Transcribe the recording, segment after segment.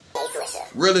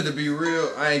Really, to be real,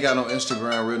 I ain't got no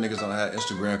Instagram. Real niggas don't have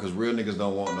Instagram because real niggas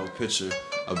don't want no picture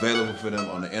available for them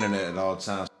on the internet at all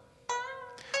times.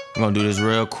 I'm gonna do this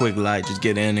real quick, like just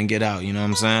get in and get out, you know what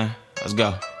I'm saying? Let's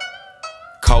go.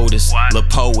 Coldest, lil'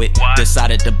 poet,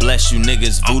 decided to bless you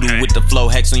niggas. Voodoo with the flow,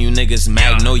 hex on you niggas.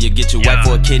 Magnolia, get your wife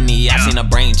for a kidney. I seen a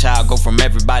brainchild go from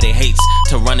everybody hates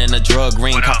to running a drug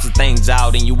ring. Cops the things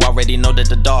out, and you already know that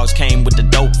the dogs came with the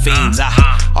dope fiends.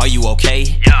 Are you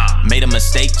okay? Made a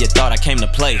mistake, you thought I came to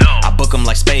play. I book them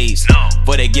like spades.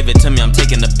 Before they give it to me, I'm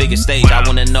taking the biggest stage. I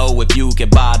wanna know if you can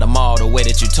buy them all the way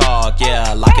that you talk.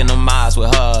 Yeah, locking them eyes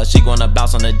with her. She gonna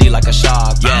bounce on the D like a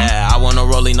shark. Yeah, I wanna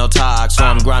rolling no talk, so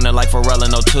I'm grinding like Pharrell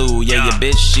and O2. Yeah, your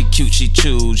bitch, she cute, she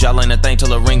choose. Y'all ain't a thing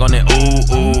till a ring on it.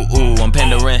 Ooh, ooh, ooh. I'm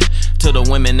pandering to the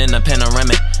women in the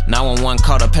panoramic. 911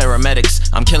 call the paramedics.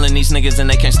 I'm killing these niggas and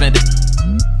they can't stand it.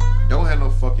 Don't have no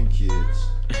fucking kids.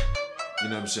 You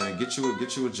know what I'm saying? Get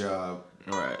you a job.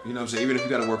 Right. You know what I'm saying? Even if you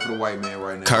gotta work for the white man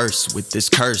right now. Curse with this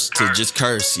curse to just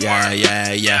curse. Yeah,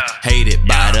 yeah, yeah. Hated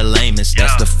by the lamest,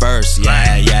 that's the first.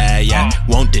 Yeah, yeah, yeah.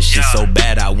 Want this shit so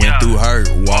bad I went through hurt.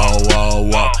 Whoa, whoa,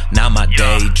 whoa. Now my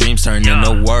daydreams turn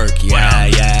into work. Yeah,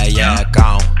 yeah, yeah.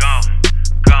 Gone.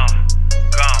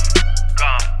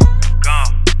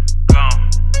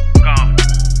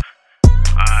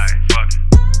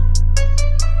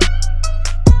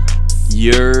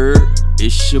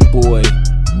 It's your boy,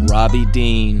 Robbie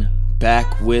Dean,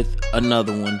 back with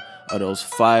another one of those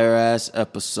fire-ass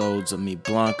episodes of Mi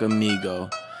Blanc Amigo.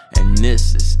 And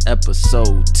this is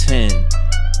episode 10.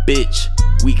 Bitch,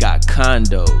 we got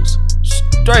condos.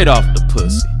 Straight off the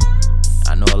pussy.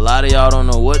 I know a lot of y'all don't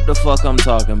know what the fuck I'm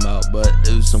talking about, but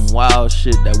it was some wild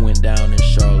shit that went down in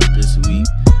Charlotte this week.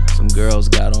 Some girls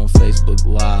got on Facebook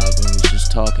Live and was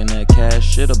just talking that cash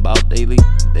shit about they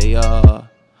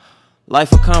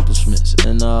life accomplishments,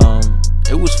 and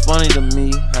it was funny to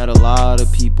me. Had a lot of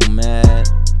people mad,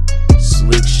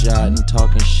 slick shot and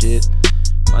talking shit.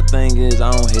 My thing is,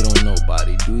 I don't hate on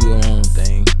nobody. Do your own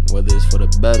thing, whether it's for the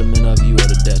betterment of you or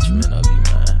the detriment of you,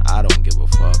 man. I don't give a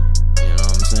fuck. You know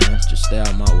what I'm saying? Just stay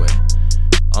out my way.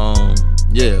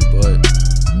 Yeah, but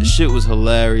the shit was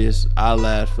hilarious. I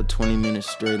laughed for 20 minutes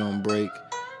straight on break.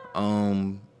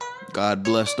 God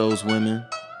bless those women.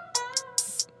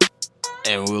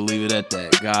 And we'll leave it at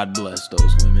that. God bless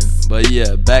those women. But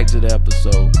yeah, back to the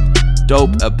episode.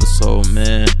 Dope episode,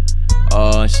 man.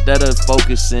 Instead of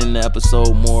focusing the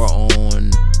episode more on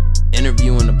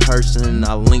interviewing the person,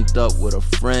 I linked up with a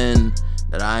friend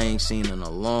that I ain't seen in a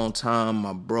long time.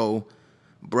 My bro,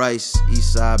 Bryce,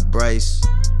 Eastside Bryce.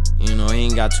 You know, he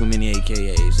ain't got too many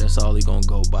AKAs. That's all he gonna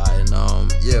go by. And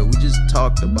yeah, we just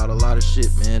talked about a lot of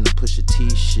shit, man. The Pusha T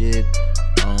shit,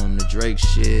 the Drake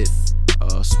shit.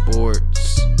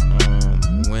 Sports,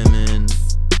 women,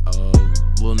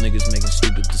 little niggas making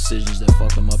stupid decisions that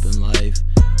fuck them up in life.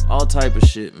 All type of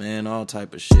shit, man, all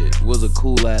type of shit. It was a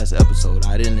cool ass episode.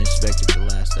 I didn't expect it to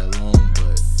last that long,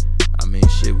 but I mean,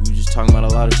 shit, we were just talking about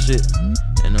a lot of shit.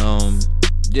 And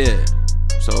yeah,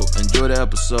 so enjoy the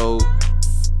episode.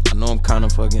 I know I'm kind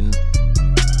of fucking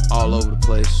all over the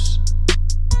place.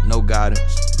 No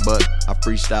guidance, but I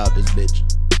freestyled this bitch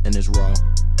and it's raw.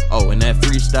 Oh, and that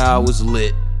freestyle was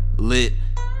lit,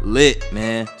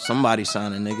 man. Somebody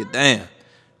signed a nigga, damn.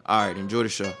 All right, enjoy the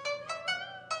show.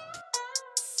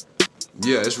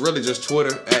 Yeah, it's really just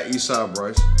Twitter at Eastside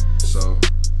Bryce. So,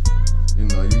 you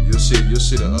know, you'll see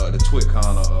the twit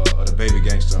con of the baby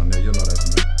gangster on there. You'll know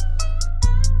that's me.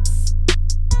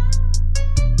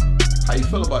 How you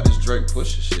feel about this Drake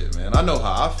Pusha shit, man? I know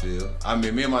how I feel. I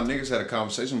mean, me and my niggas had a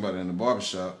conversation about it in the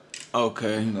barbershop.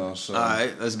 Okay. You know, so.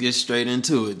 Alright, let's get straight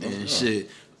into it then. Shit.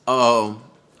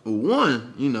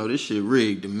 One, you know, this shit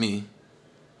rigged to me.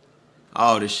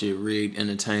 All this shit rigged,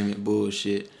 entertainment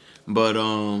bullshit. But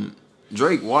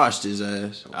Drake washed his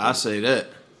ass. Okay. I say that.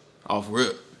 Off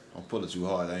rip. Don't pull it too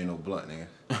hard, that ain't no blunt, nigga.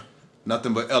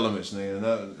 Nothing but elements,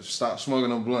 nigga. Stop smoking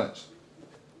them blunts.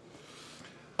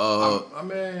 I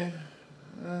mean,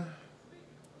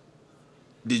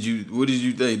 what did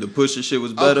you think? The Pusha shit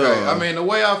was better? Okay, I mean, the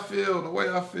way I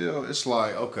feel, it's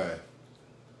like, okay.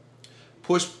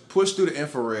 Push through the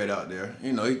infrared out there.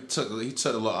 You know, he took a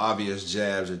little obvious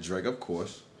jabs at Drake, of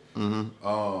course.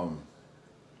 Mm-hmm.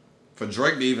 For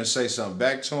Drake to even say something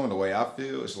back to him, the way I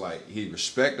feel, it's like he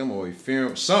respect him or he fear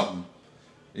him, something.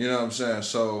 You know what I'm saying?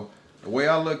 So the way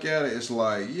I look at it, it's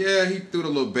like, yeah, he threw the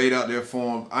little bait out there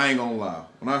for him. I ain't gonna lie.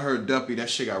 When I heard Duppy, that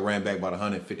shit got ran back about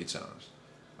 150 times.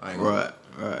 I ain't gonna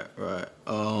lie. Right.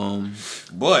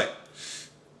 But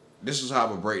this is how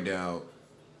I would break down,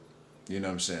 you know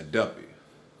what I'm saying, Duppy.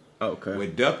 Okay.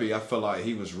 With Duppy, I feel like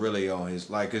he was really on his,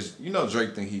 like, cause you know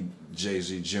Drake think he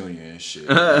Jay-Z Jr. and shit.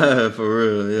 For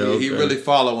real, yeah. He really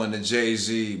following the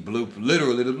Jay-Z blueprint,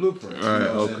 literally the blueprint. Right, you know what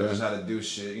I'm okay. saying? Just how to do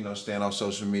shit, you know, staying off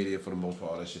social media for the most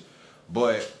part, all that shit.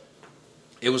 But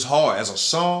it was hard. As a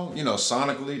song, you know,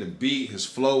 sonically, the beat, his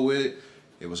flow with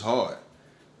it was hard.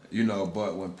 You know,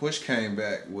 but when Push came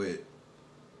back with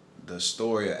the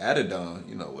story of Adidon,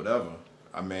 you know, whatever,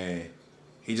 I mean,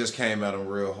 he just came at him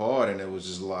real hard, and it was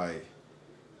just like,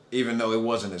 even though it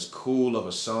wasn't as cool of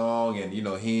a song, and you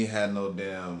know, he ain't had no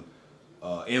damn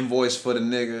invoice for the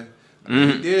nigga,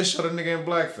 he did show the nigga in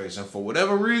blackface, and for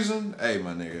whatever reason, hey,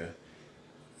 my nigga,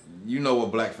 you know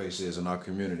what blackface is in our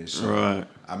community, so Right.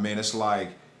 I mean, it's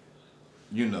like,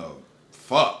 you know,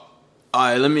 fuck. All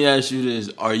right, let me ask you this: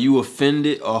 are you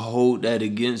offended or hold that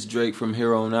against Drake from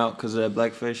here on out because of that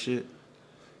blackface shit?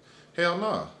 Hell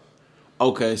no.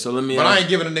 Okay, so let me. But I ain't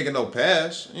giving a nigga no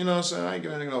pass. You know what I'm saying? I ain't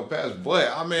giving a nigga no pass. But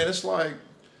I mean, it's like,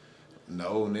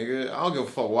 no, nigga. I don't give a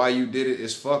fuck why you did it.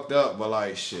 It's fucked up. But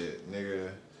like, shit,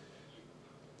 nigga.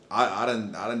 I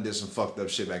done did some fucked up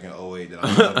shit back in 08 that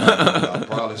I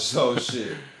probably so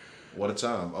shit. What a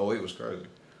time. 08 was crazy.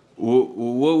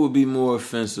 What would be more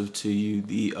offensive to you,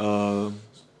 the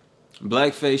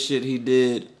blackface shit he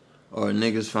did, or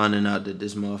niggas finding out that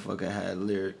this motherfucker had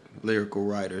lyrical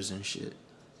writers and shit?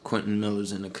 Quentin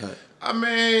Miller's in the cut. I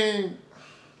mean,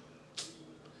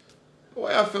 the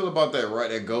way I feel about that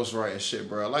ghostwriting shit,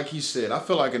 bro, like he said, I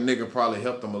feel like a nigga probably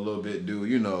helped him a little bit, do,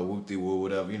 you know, whoop-de-woo,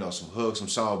 whatever, you know, some hooks, some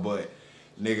song, but,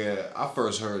 nigga, I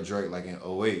first heard Drake, like, in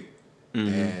 08,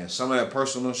 and some of that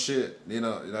personal shit, you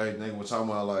know, like, nigga was talking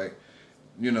about, like,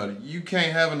 you know, you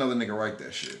can't have another nigga write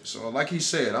that shit. So, like he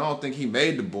said, I don't think he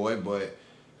made the boy, but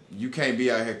you can't be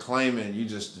out here claiming you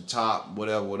just the top,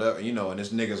 whatever, you know, and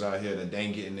there's niggas out here that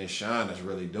ain't getting this shine that's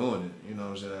really doing it. You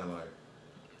know what I'm saying? Like,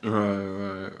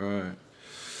 Right.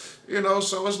 you know,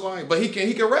 so it's like, but he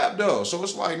can rap though. So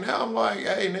it's like, now I'm like,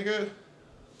 hey, nigga,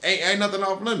 ain't nothing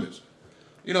off limits.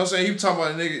 You know what I'm saying? He talking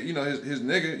about a nigga, you know, his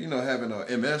nigga, you know, having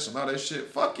a MS and all that shit.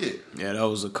 Fuck it. Yeah, that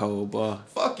was a cold bar.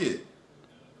 Fuck it.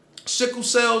 Sickle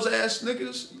cells ass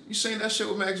niggas. You seen that shit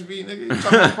with Max B, nigga? You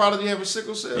talking about Prodigy having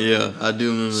sickle cells? Yeah, I do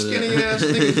remember Skinny that. ass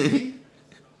niggas, B.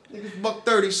 Niggas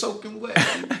 $130 soaking wet.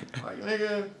 Like,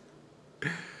 nigga.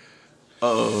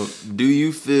 Do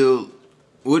you feel?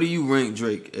 What do you rank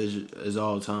Drake as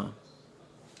all time?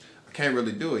 I can't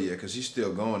really do it yet because he's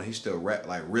still going. He's still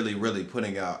really, really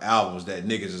putting out albums that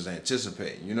niggas is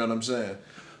anticipating. You know what I'm saying?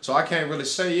 So I can't really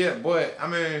say yet. But I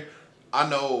mean, I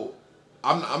know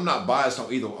I'm not biased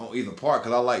on either part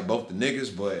because I like both the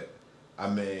niggas. But I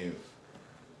mean,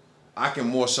 I can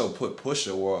more so put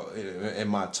Pusha in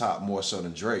my top more so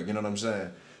than Drake. You know what I'm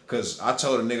saying? Because I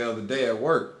told a nigga the other day at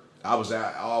work. I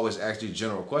always ask you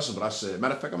general questions, but I said,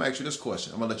 matter of fact, I'm gonna ask you this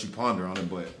question. I'm gonna let you ponder on it,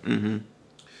 but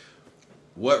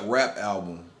what rap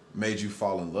album made you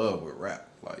fall in love with rap?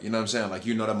 Like, you know what I'm saying? Like,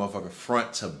 you know that motherfucker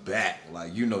front to back.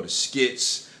 Like, you know the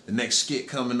skits, the next skit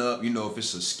coming up. You know if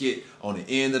it's a skit on the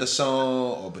end of the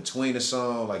song or between the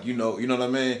song. Like, you know what I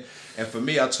mean? And for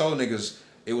me, I told niggas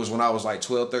it was when I was like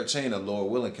 12, 13 that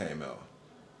Lord Willin came out.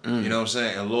 You know what I'm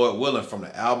saying? And Lord Willin, from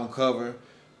the album cover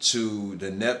to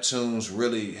the Neptunes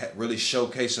really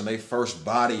showcasing their first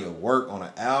body of work on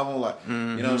an album, like, you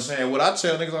know what I'm saying? What I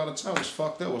tell niggas all the time was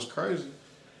fucked up, was crazy.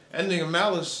 That nigga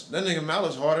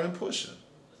Malice harder than Pusha.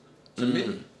 To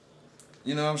me.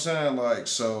 You know what I'm saying? Like,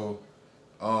 so,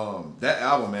 that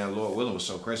album, man, Lord Willin, was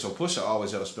so crazy. So Pusha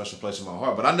always had a special place in my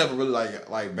heart. But I never really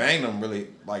like banged him really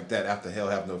like that after Hell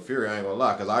Have No Fury, I ain't gonna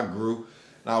lie, because I grew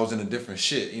and I was in a different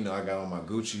shit. You know, I got on my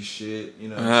Gucci shit, you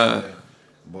know what I'm saying?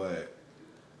 But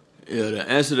yeah, to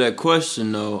answer that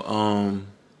question though,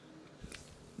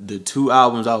 the two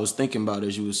albums I was thinking about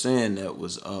as you were saying that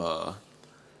was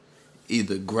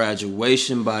either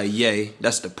Graduation by Ye,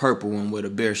 that's the purple one with a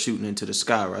bear shooting into the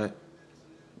sky, right?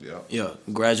 yeah. Yeah,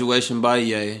 Graduation by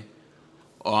Ye,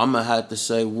 or I'm gonna have to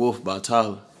say Wolf by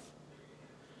Tyler.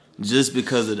 Just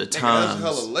because of the times.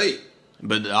 That's hella late.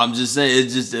 But I'm just saying,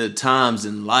 it's just the times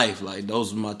in life. Like,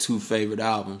 those were my two favorite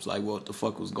albums. Like, what the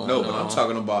fuck was going on? No, but I'm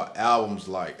talking about albums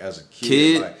like as a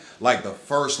kid. Like the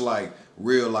first like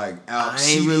real like album.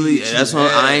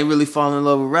 I ain't really falling in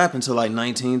love with rap until like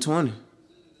 1920.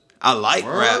 I like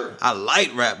rap. I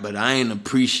like rap, but I ain't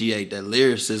appreciate that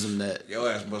lyricism that. Your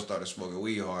ass must started smoking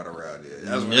weed hard around there.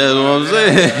 That's what I'm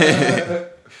saying.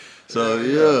 So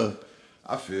yeah.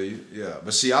 I feel you, yeah.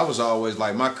 But see, I was always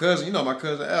like, my cousin, you know my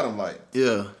cousin Adam, like,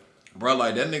 yeah, bro,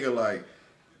 like that nigga, like,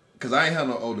 cause I ain't have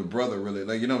no older brother really,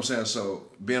 like, you know what I'm saying? So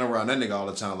being around that nigga all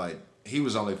the time, like, he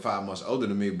was only 5 months older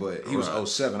than me, but he was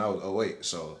 07, I was 08.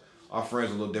 So our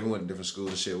friends were a little different, we went to different schools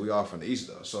and shit. We all from the East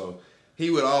though. So he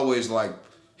would always like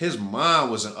his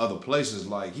mind was in other places.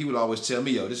 Like, he would always tell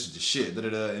me, yo, this is the shit,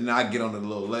 da-da-da. And I'd get on it a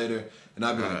little later, and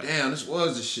I'd be like, damn, this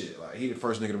was the shit. Like, he the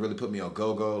first nigga to really put me on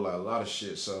go-go, like, a lot of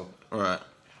shit. So, Right.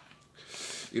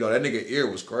 you know, that nigga ear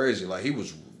was crazy. Like, he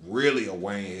was really a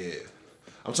Wayne head.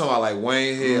 I'm talking about, like,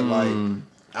 Wayne head, like,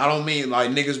 I don't mean,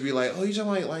 like, niggas be like, oh, you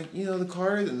talking about, like, you know, the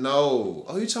Carter? No.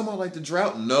 Oh, you talking about, like, the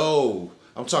drought? No.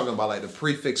 I'm talking about, like, the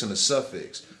prefix and the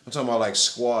suffix. I'm talking about, like,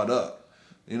 squad up.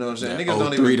 You know what I'm saying? Yeah, niggas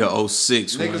don't 03 even to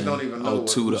 06. Niggas don't even know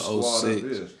 02 what to squad up 06.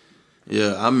 is.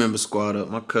 Yeah, I remember Squad Up.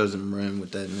 My cousin ran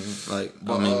with that nigga. Like,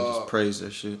 just praise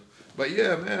that shit. But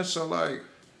yeah, man, so like,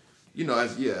 you know,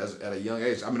 as at a young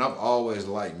age, I mean, I've always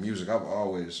liked music. I've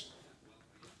always,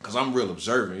 cause I'm real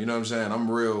observant, you know what I'm saying? I'm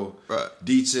real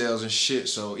details and shit.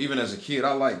 So even as a kid,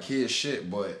 I like kid shit,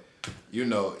 but you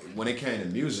know, when it came to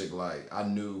music, like I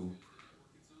knew,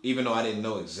 even though I didn't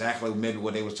know exactly maybe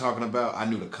what they was talking about, I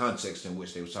knew the context in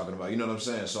which they was talking about. You know what I'm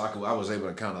saying? So I was able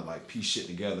to kind of like piece shit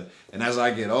together. And as I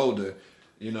get older,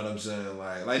 you know what I'm saying?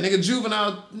 Like nigga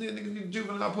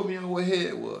Juvenile put me on what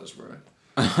head was, bro.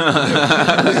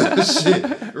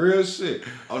 Real shit.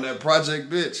 On that Project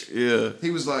Bitch. Yeah.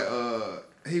 He was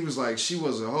like, she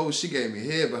was a hoe. She gave me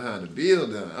head behind the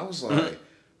building. I was like,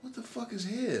 what the fuck is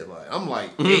head? Like, I'm like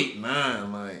 8,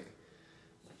 9, like.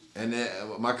 And then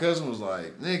my cousin was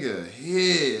like, nigga,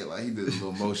 head. Like, he did a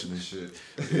little motion and shit.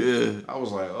 Yeah. I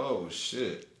was like, oh,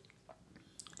 shit.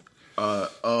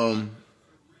 The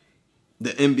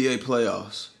NBA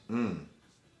playoffs.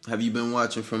 Have you been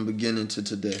watching from beginning to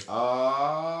today?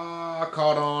 I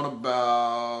caught on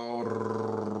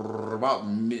about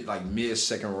mid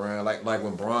second round, like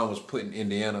when Bron was putting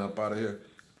Indiana up out of here.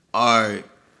 All right.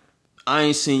 I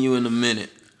ain't seen you in a minute.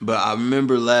 But I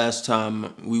remember last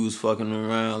time we was fucking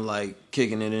around, like,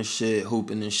 kicking it and shit,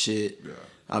 hooping and shit. Yeah.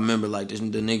 I remember, like, the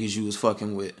niggas you was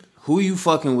fucking with. Who you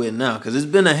fucking with now? Because it's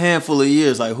been a handful of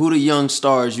years. Like, who the young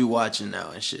stars you watching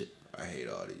now and shit? I hate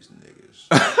all these niggas.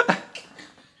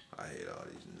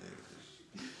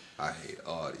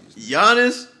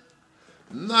 Giannis?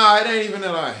 Nah, it ain't even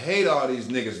that I hate all these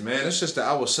niggas, man. It's just that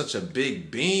I was such a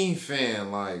big Bean fan.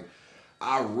 Like,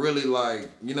 I really, like,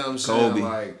 you know what I'm saying?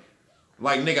 Kobe.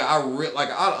 Like nigga,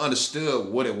 I understood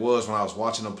what it was when I was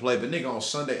watching them play, but nigga, on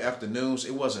Sunday afternoons,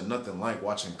 it wasn't nothing like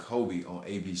watching Kobe on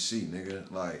ABC,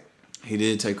 nigga. Like, he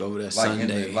did take over that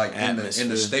Sunday in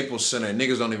the Staples Center.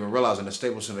 Niggas don't even realize in the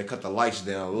Staples Center they cut the lights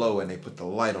down low and they put the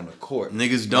light on the court.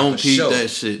 Niggas don't peep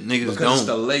that shit. Niggas because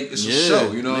don't. It's a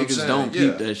show. You know what I'm Niggas saying? don't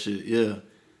peep that shit. Yeah.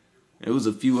 It was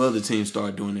a few other teams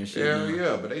started doing that shit.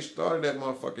 Yeah, but they started that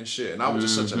motherfucking shit, and I was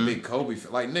just such a big Kobe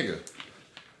fan. Like, nigga.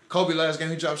 Kobe last game,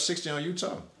 he dropped 60 on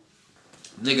Utah.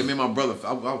 Nigga, me and my brother,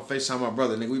 I FaceTime my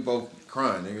brother, nigga, we both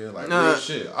crying, nigga. Like, real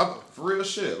shit. For real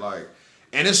shit. Like,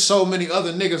 and there's so many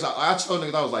other niggas. I told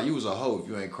niggas, I was like, you was a hoe if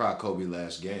you ain't cried Kobe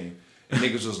last game. And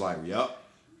niggas was like, yup.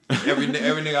 Every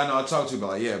nigga I know I talked to be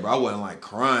like, yeah, bro, I wasn't like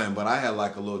crying, but I had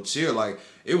like a little tear. Like,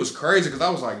 it was crazy because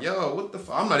I was like, yo, what the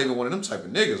fuck? I'm not even one of them type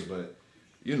of niggas, but,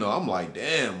 you know, I'm like,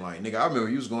 damn, like, nigga, I remember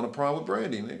you was going to prom with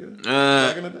Brandy, nigga.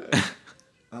 Back in the day.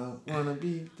 I wanna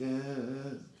be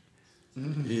there.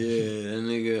 Yeah, that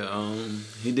nigga,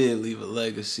 he did leave a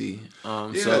legacy. Yeah,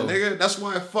 nigga, that's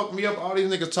why it fucked me up. All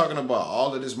these niggas talking about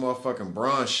all of this motherfucking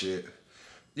Bron shit.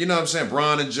 You know what I'm saying?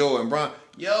 Bron and Joe and Bron.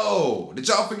 Yo, did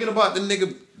y'all forget about the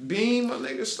nigga Bean? My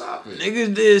nigga, stop it.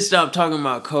 Niggas did stop talking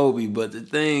about Kobe, but the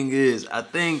thing is, I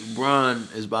think Bron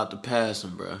is about to pass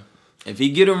him, bro. If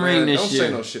he get a ring this year.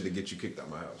 Don't say no shit to get you kicked out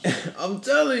my house. I'm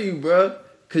telling you, bro.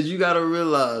 Because you got to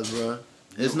realize, bro.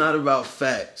 It's not about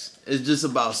facts. It's just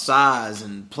about size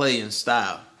and play and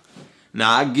style. Now,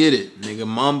 I get it. Nigga,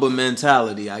 Mamba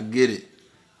mentality. I get it.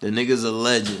 The nigga's a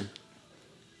legend.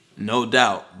 No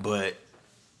doubt. But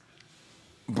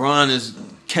Bron is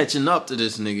catching up to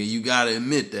this nigga. You got to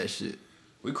admit that shit.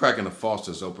 We cracking the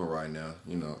Foster's open right now.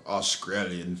 You know,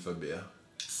 Australian for beer.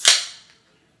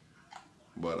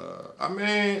 But, I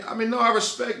mean, no, I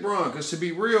respect Bron. Because to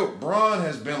be real, Bron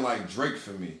has been like Drake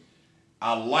for me.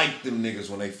 I liked them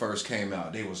niggas when they first came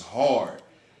out. They was hard.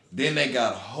 Then they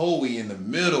got hoey in the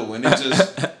middle, and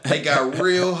they got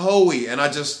real hoey, and I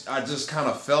just kind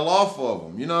of fell off of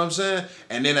them. You know what I'm saying?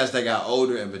 And then as they got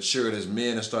older and matured as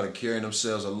men and started carrying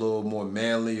themselves a little more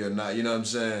manly or not, you know what I'm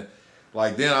saying?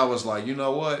 Like then I was like, you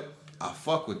know what? I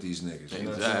fuck with these niggas. You know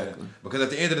what I'm saying? Because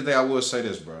at the end of the day, I will say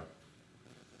this, bro.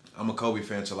 I'm a Kobe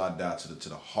fan till I die, to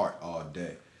the heart all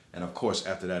day, and of course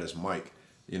after that is Mike.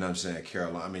 You know what I'm saying?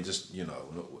 Carolina. I mean, just, you know,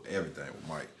 everything with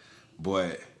Mike.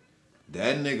 But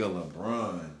that nigga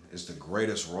LeBron is the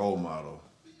greatest role model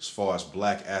as far as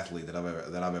black athlete that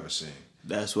I've ever seen.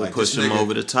 That's what like, pushed him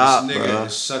over the top, this nigga bro.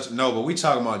 Is such, no, but we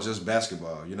talking about just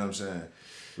basketball. You know what I'm saying?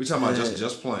 We talking about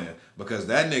just playing because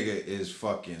that nigga is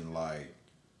fucking like,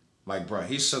 bro.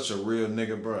 He's such a real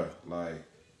nigga, bro. Like,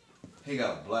 he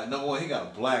got a black. Number one, he got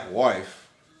a black wife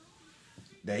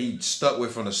that he stuck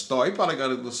with from the start. He probably got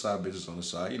his little side bitches on the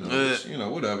side,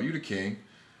 whatever. You the king,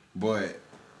 but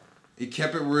he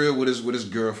kept it real with his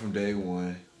girl from day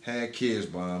one. Had kids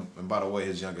by him, and by the way,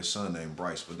 his youngest son named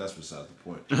Bryce, but that's beside the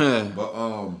point.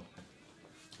 But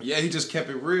yeah, he just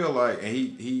kept it real, like, and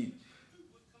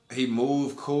he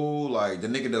moved cool. Like, the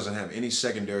nigga doesn't have any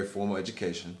secondary formal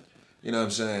education. You know what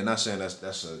I'm saying? Not saying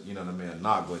that's a, you know what I mean,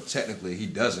 knock, but technically he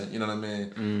doesn't. You know what I mean?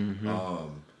 Mm-hmm.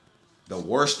 The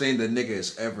worst thing the nigga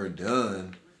has ever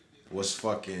done was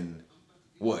fucking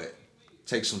what?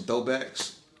 Take some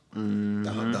throwbacks.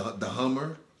 Mm-hmm. The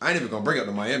Hummer. I ain't even gonna bring up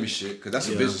the Miami shit because that's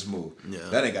a business move. Yeah.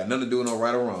 That ain't got nothing to do with no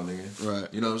right or wrong, nigga.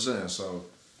 Right. You know what I'm saying? So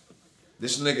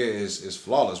this nigga is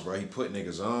flawless, bro. He put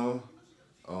niggas on.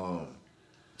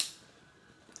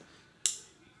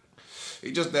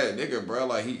 He just that nigga, bro.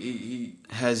 Like he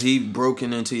Has he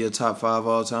broken into your top 5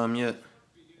 all time yet?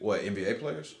 What, NBA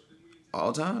players?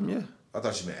 All time, yeah. I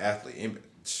thought you meant athlete.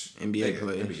 NBA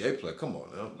players. NBA player. Come on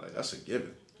now. Like, that's a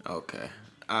given. Okay.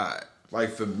 All right.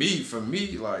 Like for me,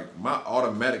 like my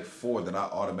automatic 4 that I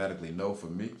automatically know for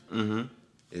me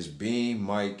is Bean,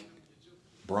 Mike,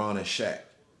 Bron, and Shaq.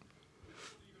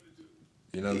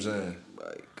 You know what I'm saying?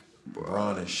 Like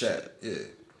Bron and Shaq. Yeah.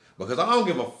 Because I don't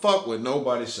give a fuck what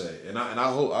nobody say. And I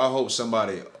hope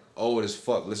somebody old as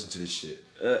fuck listen to this shit.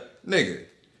 Nigga,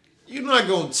 you're not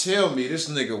gonna tell me this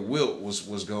nigga Wilt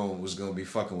was gonna be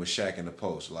fucking with Shaq in the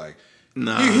post. Like,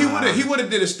 nah. He would have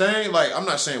did his thing. Like, I'm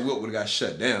not saying Wilt would have got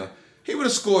shut down. He would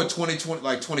have scored 20,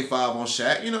 like 25 on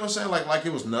Shaq. You know what I'm saying? Like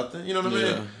it was nothing. You know what I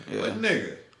mean? Yeah. But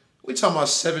nigga, we talking about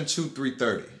 7'2",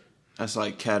 330. That's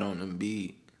like Cat on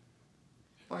Embiid.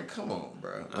 Like, come on,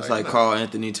 bro. That's like Karl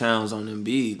Anthony Towns on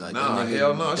Embiid. Like, nah, that nigga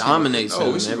hell no. dominates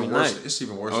him every night. It's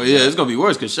even worse. Oh yeah, it's gonna be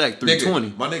worse because Shaq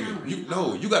 320. Nigga, my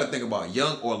nigga, you got to think about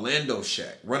young Orlando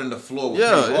Shaq running the floor with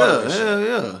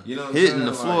Yeah. You know what Hitting I'm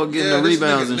the saying? floor, like, getting the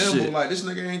rebounds this nigga and nimble, shit. Like, this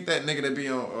nigga ain't that nigga that be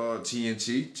on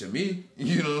TNT to me.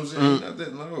 You know what I'm saying? Not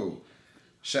that, no.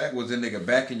 Shaq was the nigga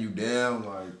backing you down,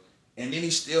 like, and then he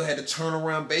still had to turn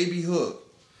around baby hook.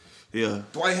 Yeah.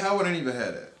 Dwight Howard ain't even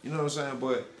had that. You know what I'm saying?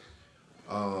 But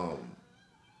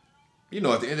you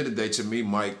know, at the end of the day, to me,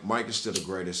 Mike is still the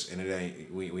greatest, and it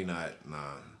ain't we not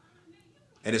nah.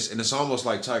 And it's almost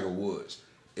like Tiger Woods.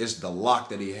 It's the lock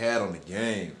that he had on the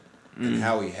game and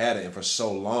how he had it, and for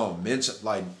so long,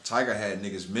 like Tiger had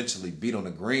niggas mentally beat on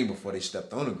the green before they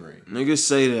stepped on the green. Niggas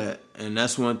say that, and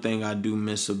that's one thing I do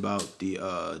miss about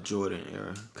the Jordan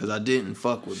era, because I didn't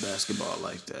fuck with basketball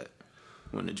like that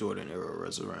when the Jordan era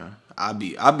was around. I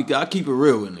keep it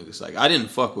real with niggas. Like, I didn't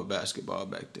fuck with basketball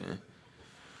back then.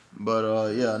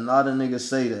 But yeah, a lot of niggas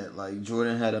say that. Like,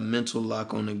 Jordan had a mental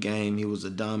lock on the game. He was a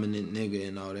dominant nigga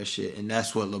and all that shit. And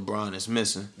that's what LeBron is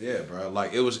missing. Yeah, bro.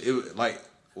 Like, it was like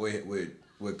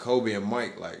with Kobe and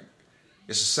Mike, like,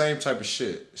 it's the same type of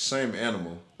shit. Same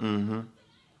animal. Mm-hmm.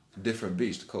 Different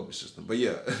beast, the Kobe system. But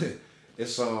yeah,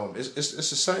 it's the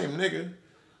same nigga.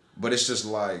 But it's just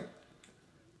like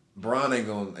Bron ain't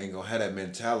gonna have that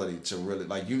mentality to really,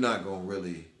 like, you're not gonna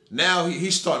really. Now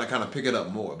he's starting to kind of pick it up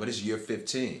more, but it's year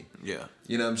 15. Yeah.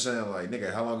 You know what I'm saying? Like,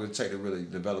 nigga, how long did it take to really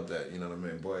develop that? You know what I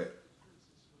mean? But,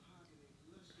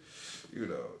 you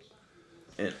know,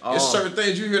 And it's certain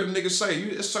things you hear them niggas say.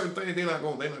 It's certain things they're not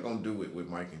gonna do with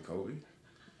Mike and Kobe.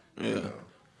 Yeah. You know?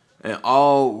 And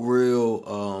all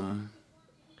real,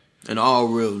 in all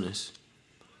realness,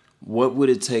 what would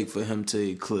it take for him to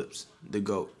eclipse the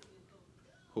GOAT?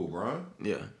 Who, Bron?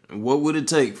 Yeah. And what would it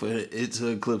take for it to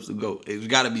eclipse the GOAT? It's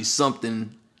got to be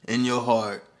something in your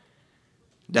heart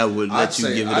that would let you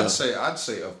give it up. I'd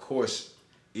say, of course,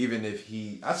 even if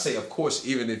he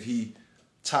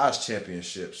ties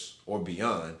championships or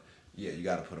beyond, yeah, you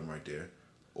got to put him right there.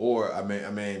 Or I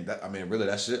mean, really,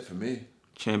 that's it for me.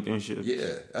 Championship.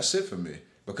 Yeah, that's it for me.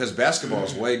 Because basketball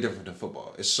is way different than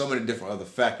football. It's so many different other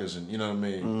factors, and you know what I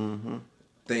mean. Mm-hmm.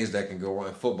 Things that can go wrong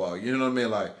in football. You know what I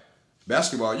mean? Like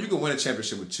basketball, you can win a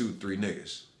championship with 2-3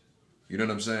 niggas. You know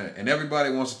what I'm saying? And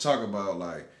everybody wants to talk about,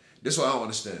 like, this is what I don't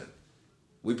understand.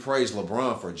 We praise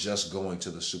LeBron for just going to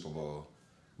the Super Bowl.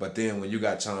 But then when you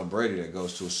got Tom Brady that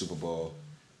goes to a Super Bowl,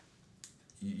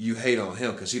 you hate on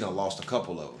him because he done lost a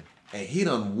couple of them. And he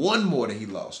done won more than he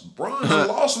lost. Bron done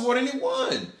lost more than he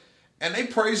won. And they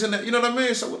praising that, you know what I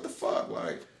mean? So what the fuck?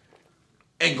 Like,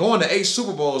 and going to 8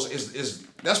 Super Bowls is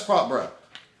that's probably, bro,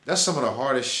 that's some of the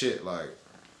hardest shit, like.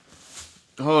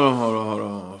 Hold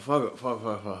on. Fuck.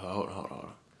 Hold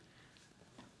on.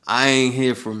 I ain't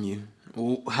hear from you.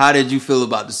 How did you feel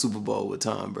about the Super Bowl with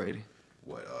Tom Brady?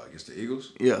 Against the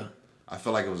Eagles? Yeah. I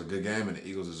feel like it was a good game, and the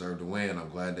Eagles deserved to win. I'm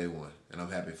glad they won, and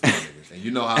I'm happy for the niggas. And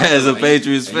you know how as a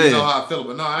Patriots fan, you know how I feel,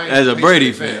 but no, I ain't as a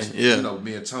Brady fan. Yeah, you know,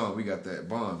 me and Tom, we got that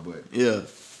bond, but yeah.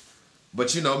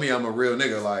 But you know me, I'm a real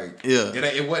nigga. Like, yeah,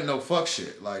 it wasn't no fuck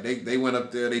shit. Like they went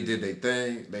up there, they did their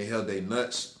thing, they held their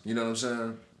nuts. You know what I'm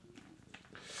saying?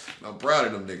 I'm proud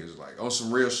of them niggas. Like on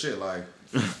some real shit. Like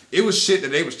it was shit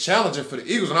that they was challenging for the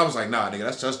Eagles, and I was like, nah, nigga,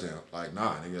 that's touchdown. Like,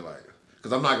 nah, nigga, like,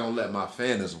 because I'm not gonna let my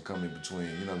fanism come in between.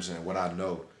 You know what I'm saying? What I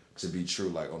know to be true,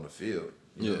 like on the field.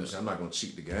 You know what I'm saying? I'm not gonna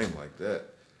cheat the game like that.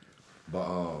 But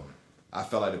I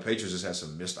felt like the Patriots just had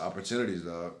some missed opportunities,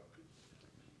 dog.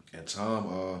 And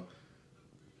Tom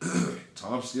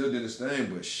still did his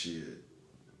thing, but shit.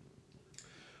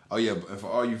 Oh yeah, and for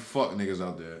all you fuck niggas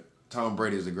out there, Tom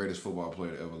Brady is the greatest football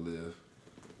player to ever live.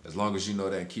 As long as you know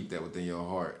that and keep that within your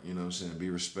heart, you know what I'm saying? Be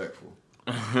respectful.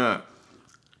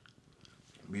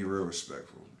 Be real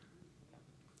respectful.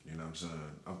 You know what I'm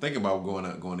saying? I'm thinking about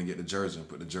going to get the jersey and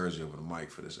put the jersey over the mic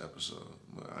for this episode.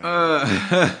 But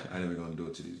I ain't never gonna do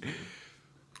it to these niggas.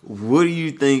 What do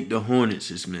you think the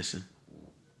Hornets is missing?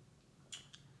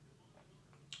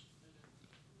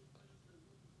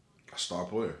 A star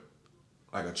player.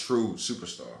 Like a true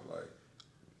superstar. Like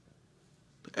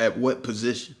at what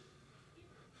position?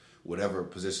 Whatever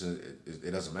position,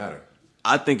 it doesn't matter.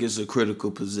 I think it's a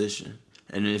critical position.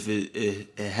 And if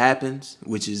it happens,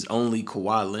 which is only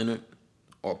Kawhi Leonard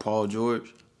or Paul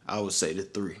George, I would say the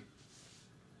 3.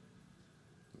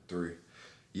 3.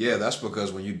 Yeah, that's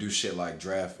because when you do shit like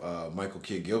draft Michael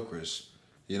Kidd-Gilchrist,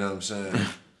 you know what I'm saying?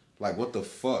 Like, what the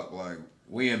fuck? Like,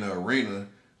 we in the arena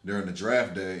during the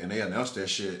draft day, and they announced that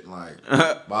shit, like,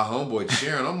 my homeboy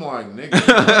cheering. I'm like, nigga,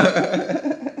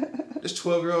 this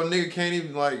 12-year-old nigga can't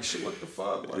even, like, shit, what the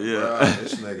fuck? Like, yeah. Bruh,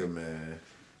 this nigga, man.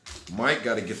 Mike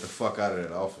got to get the fuck out of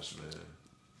that office, man.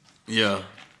 Yeah,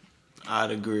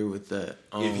 I'd agree with that.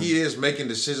 If he is making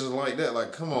decisions like that,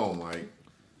 like, come on, Mike.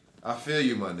 I feel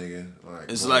you, my nigga. Like,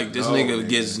 it's like this nigga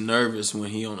gets nervous when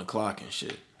he on the clock and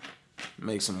shit.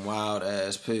 Make some wild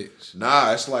ass picks.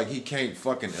 Nah, it's like he can't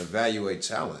fucking evaluate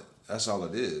talent. That's all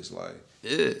it is. Like,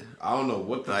 yeah, I don't know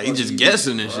what the like fuck he just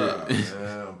guessing and shit.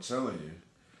 Man, I'm telling you.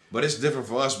 But it's different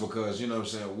for us because, you know what I'm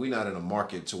saying, we not in a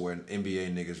market to where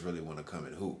NBA niggas really want to come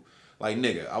and hoop. Like,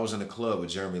 nigga, I was in a club with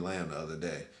Jeremy Lamb the other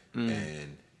day,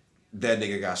 and that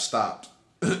nigga got stopped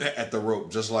at the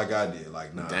rope just like I did.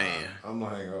 Like, nah. Damn. I'm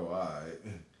like, oh, all right.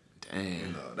 Damn. You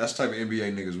know, that's the type of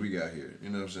NBA niggas we got here. You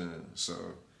know what I'm saying? So.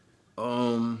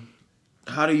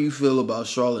 How do you feel about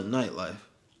Charlotte nightlife?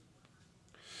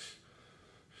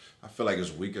 I feel like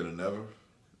it's weaker than ever.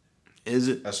 Is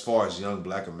it? As far as young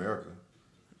black America.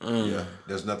 Yeah,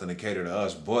 there's nothing to cater to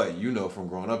us. But, you know, from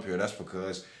growing up here, that's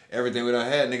because everything we done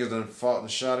had, niggas done fought and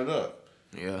shot it up.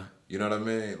 Yeah. You know what I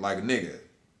mean? Like, nigga,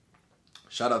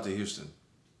 shout out to Houston.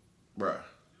 Bruh.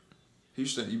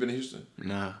 Houston, you been to Houston?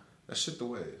 Nah. That shit the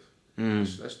wave.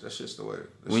 That shit's the wave.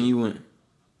 When you went?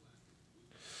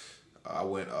 I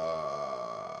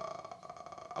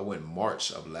went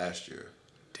March of last year.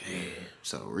 Damn,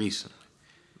 so recent.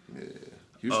 Yeah.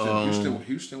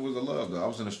 Houston was a love though. I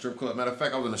was in a strip club. Matter of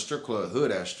fact, I was in a strip club,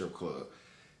 hood ass strip club,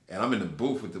 and I'm in the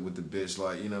booth with the bitch.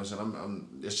 Like, you know what I'm saying?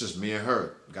 It's just me and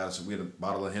her. We had a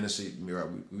bottle of Hennessy. We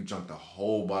drank the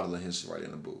whole bottle of Hennessy right in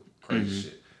the booth. Crazy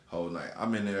shit. Whole night.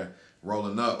 I'm in there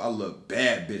rolling up. I look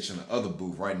bad bitch in the other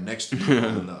booth right next to me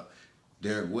rolling up.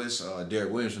 Derek Williams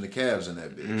from the Cavs in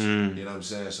that bitch. You know what I'm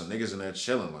saying? So niggas in there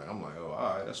chilling. Like, I'm like, oh,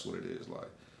 all right, that's what it is. Like,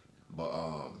 but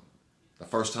the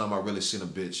first time I really seen a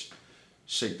bitch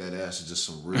shake that ass is just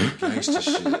some real gangster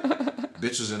shit.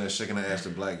 Bitch was in there shaking her ass to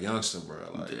Black Youngster, bro.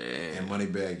 Like, damn. And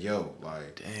Moneybagg Yo.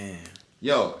 Like, damn.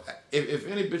 Yo, if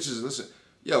any bitches listen,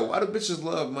 yo, why do bitches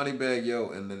love Moneybagg Yo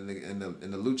and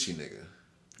the Lucci nigga?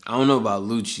 I don't know about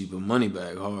Lucci, but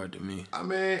Moneybagg hard to me. I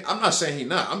mean, I'm not saying he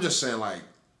not. I'm just saying like,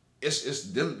 it's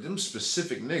them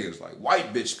specific niggas. Like,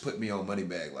 white bitch put me on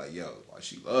Moneybagg. Like, yo, why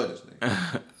she love this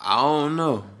nigga? I don't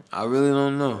know. I really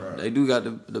don't know. Right. They do got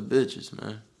the bitches,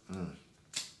 man.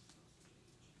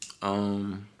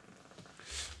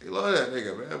 They love that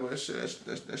nigga, man. But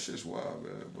that shit's wild,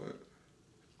 man. But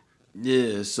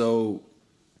yeah, so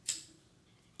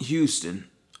Houston,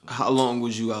 how long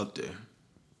was you out there?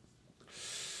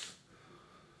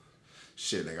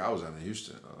 Shit, nigga, I was out in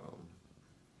Houston.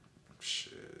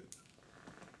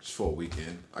 Just for a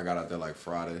weekend. I got out there like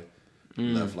Friday,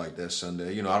 left like that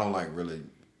Sunday. You know, I don't like really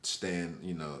staying,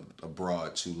 you know,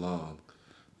 abroad too long.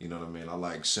 You know what I mean? I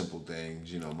like simple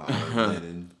things, you know, my own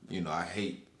linen. You know, I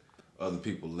hate other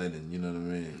people linen, you know what I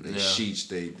mean? They sheets,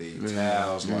 they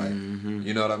towels, like,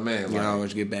 you know what I mean? Like, you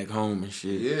always get back home and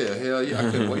shit. Yeah, hell yeah. I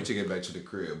couldn't wait to get back to the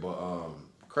crib. But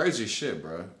crazy shit,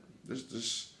 bro.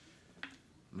 This.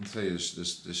 Let me tell you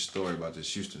this story about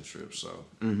this Houston trip. So,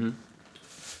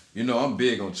 you know, I'm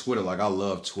big on Twitter. Like, I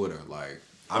love Twitter. Like,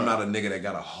 I'm not a nigga that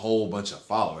got a whole bunch of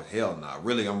followers. Hell nah.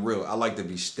 Really, I'm real. I like to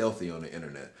be stealthy on the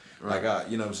internet. Right.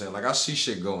 Like, you know what I'm saying? Like, I see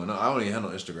shit going on. I don't even have no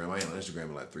Instagram. I ain't on Instagram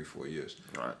in like 3-4 years.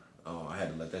 Right. I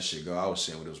had to let that shit go. I was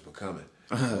seeing what it was becoming.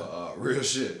 But, real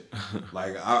shit.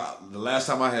 Like, the last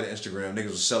time I had an Instagram,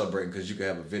 niggas was celebrating because you could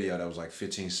have a video that was like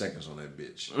 15 seconds on that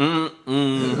bitch.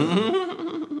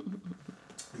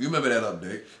 You remember that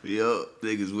update? Yup,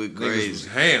 niggas went crazy. Niggas was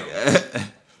ham.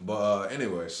 But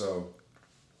anyway, so,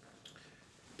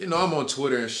 you know, I'm on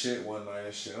Twitter and shit one night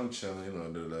and shit. I'm chilling, you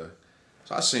know,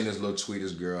 So I seen this little tweet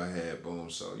this girl had,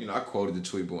 boom. So, you know, I quoted the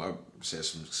tweet, boom. I said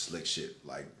some slick shit,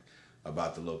 like,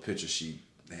 about the little picture she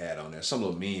had on there. Some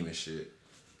little meme and shit.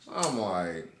 So I'm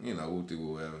like, you know,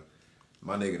 whoop-de-woo, whatever.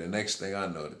 My nigga, the next thing I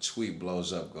know, the tweet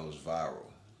blows up, goes viral.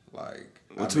 Like,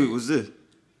 what tweet was this?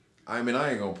 I mean, I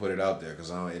ain't gonna put it out there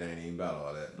because it ain't even about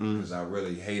all that. Because I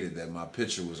really hated that my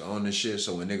picture was on the shit.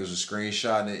 So when niggas was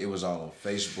screenshotting it, it was all on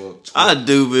Facebook, Twitter. I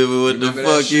do remember what the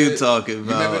fuck you talking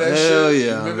about. You remember that Hell shit?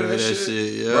 Yeah, I remember that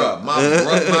shit. Yeah. Bruh,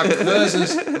 my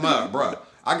cousins, bruh,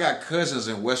 I got cousins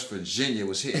in West Virginia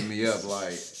was hitting me up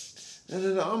like,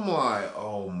 I'm like,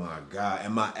 oh my God.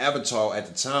 And my avatar at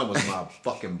the time was my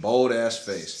fucking bold ass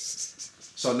face.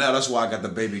 So now that's why I got the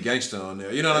baby gangster on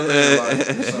there. You know what I mean?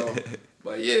 Like, so.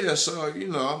 But yeah, so, you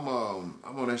know,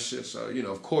 I'm on that shit. So, you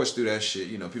know, of course, through that shit,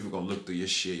 you know, people gonna look through your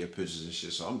shit, your pictures and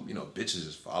shit. So, I'm, you know, bitches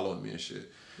is following me and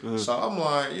shit. So, I'm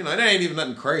like, you know, it ain't even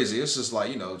nothing crazy. It's just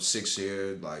like, you know, 6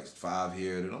 here, like 5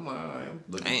 here. And I'm like, all right, I'm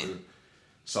looking through.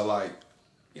 So, like,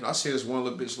 you know, I see this one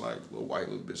little bitch, like, little white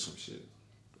little bitch, some shit.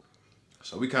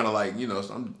 So, we kind of like, you know,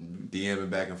 I'm DMing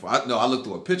back and forth. I looked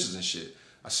through her pictures and shit.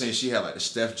 I seen she had, like, the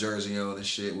Steph jersey on and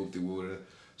shit, whoop-de-woo.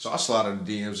 So I slotted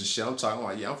the DMs and shit. I'm talking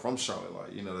like, yeah, I'm from Charlotte,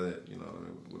 like, you know that, you know,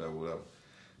 whatever.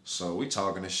 So we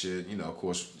talking and shit, you know, of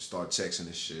course, start texting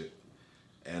and shit.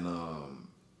 And,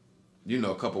 you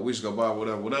know, a couple of weeks go by,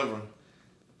 whatever.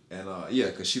 And, yeah,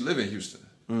 because she live in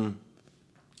Houston.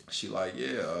 She like,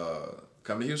 yeah,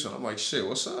 come to Houston. I'm like, shit,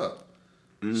 what's up?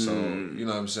 So, you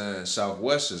know what I'm saying?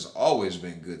 Southwest has always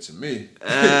been good to me.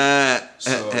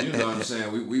 So, you know what I'm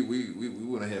saying? We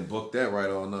went ahead and booked that right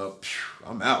on up.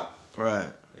 I'm out. Right.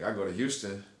 I go to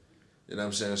Houston, you know what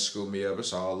I'm saying, scoop me up.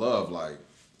 It's all love, like,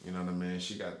 you know what I mean?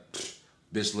 She got,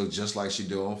 bitch look just like she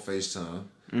do on FaceTime.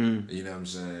 You know what I'm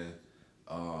saying?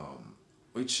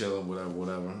 We chilling,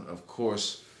 whatever. Of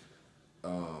course,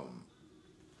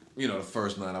 you know, the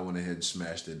first night I went ahead and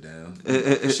smashed it down.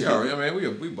 She already, I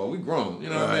mean, we grown. You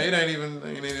know what I mean? It ain't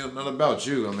even nothing about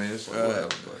you. I mean, it's like, whatever.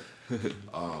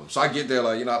 But, so I get there,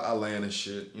 like, you know, I land and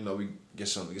shit. You know, we get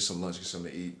some lunch, get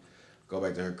something to eat. Go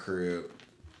back to her crib.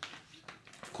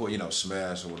 Of course, you know,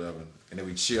 smash or whatever. And then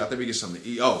we chill. I think we get something to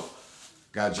eat. Oh,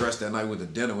 got dressed that night, went to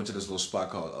dinner, went to this little spot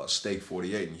called Steak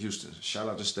 48 in Houston. Shout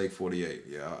out to Steak 48.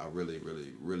 Yeah, I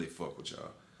really fuck with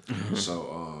y'all.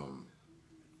 So,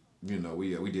 you know,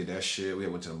 we did that shit. We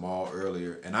went to the mall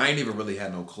earlier. And I ain't even really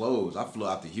had no clothes. I flew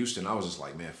out to Houston. I was just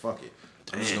like, man, fuck it.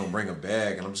 I'm just going to bring a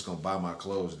bag and I'm just going to buy my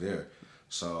clothes there.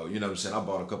 So, you know what I'm saying? I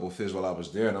bought a couple of fits while I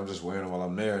was there and I'm just wearing them while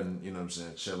I'm there and, you know what I'm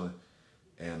saying, chilling.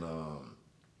 And,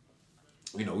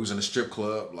 you know, we was in a strip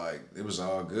club. Like, it was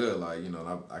all good. Like, you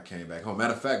know, I came back home.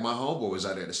 Matter of fact, my homeboy was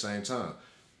out there at the same time.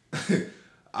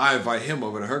 I invite him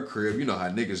over to her crib. You know how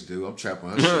niggas do. I'm trapping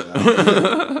her shit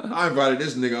out. I invited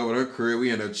this nigga over to her crib. We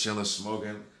in there chilling,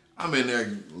 smoking. I'm in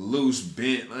there loose,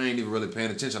 bent. I ain't even really paying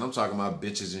attention. I'm talking about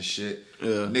bitches and shit.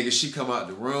 Yeah. Nigga, she come out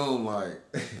the room like...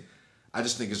 I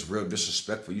just think it's real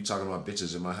disrespectful. You talking about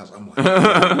bitches in my house. I'm like,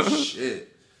 oh, shit.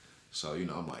 So, you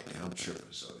know, I'm like, yeah, I'm tripping.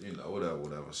 So, you know,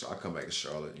 whatever. So I come back to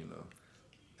Charlotte, you know.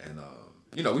 And,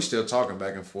 you know, we still talking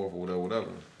back and forth or whatever.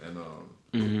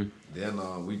 And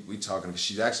then we talking, because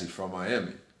she's actually from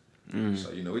Miami.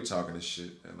 So, you know, we talking this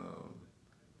shit. And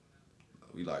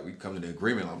we come to the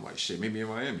agreement. I'm like, shit, meet me in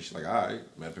Miami. She's like, all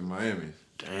right, met up in Miami.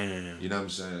 Damn. You know what I'm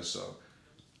saying? So,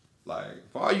 like,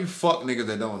 for all you fuck niggas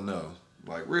that don't know,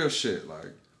 like, real shit,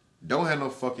 like, don't have no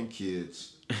fucking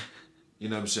kids. You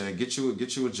know what I'm saying? Get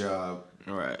you a job.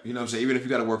 Right. You know what I'm saying? Even if you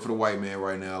got to work for the white man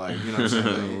right now, like, you know what I'm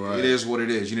saying? Like, right. It is what it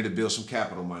is. You need to build some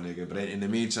capital, my nigga. But in the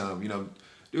meantime, you know,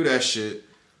 do that shit.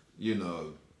 You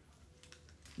know,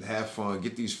 have fun.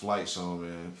 Get these flights on,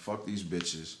 man. Fuck these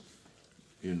bitches.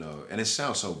 You know, and it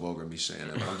sounds so vulgar me saying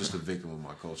that, but I'm just a victim of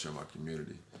my culture and my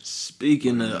community.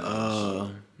 Speaking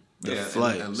of the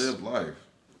flights. And live life.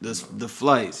 The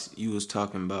flights you was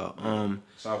talking about.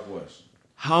 Southwest.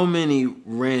 How many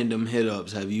random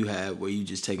hit-ups have you had where you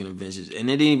just taking adventures? And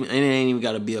it ain't even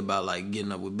got to be about, like,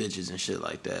 getting up with bitches and shit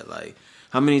like that. Like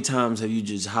How many times have you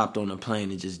just hopped on a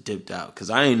plane and just dipped out? Because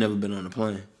I ain't never been on a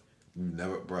plane.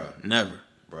 Never, bruh. Never.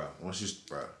 Bruh. Once you,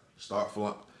 bruh,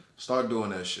 start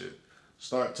doing that shit.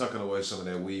 Start tucking away some of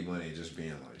that weed money and just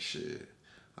being like, shit,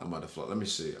 I'm about to float. Let me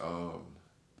see.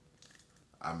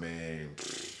 I mean,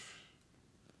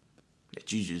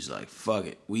 that you just like, fuck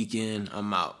it, weekend,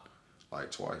 I'm out.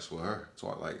 Like twice with her,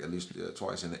 like at least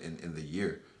twice in the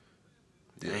year.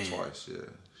 Yeah, damn. Twice. Yeah,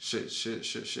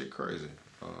 shit, crazy.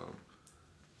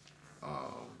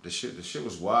 The shit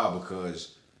was wild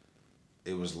because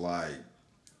it was like,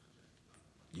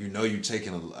 you know, you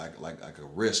taking like a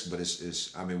risk, but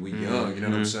it's. I mean, we young, you know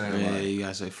what I'm saying? Yeah, like, you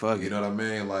gotta say fuck it. You know what I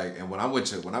mean? Like, and when I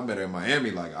met her in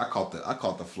Miami, like I caught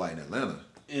the flight in Atlanta.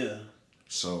 Yeah.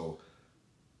 So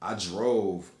I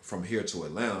drove from here to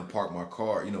Atlanta, parked my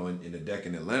car, you know, in the deck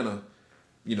in Atlanta,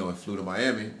 you know, and flew to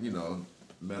Miami, you know,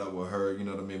 met up with her, you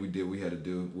know what I mean? We had to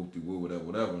do whoop-de-woo,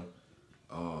 whatever.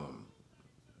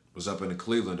 Was up in the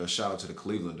Clevelander, shout out to the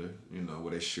Clevelander, you know,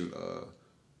 where they shoot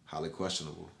Highly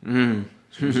Questionable. Mm.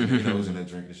 So, you know, was in there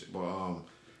drinking shit. But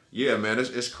yeah, man,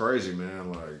 it's crazy,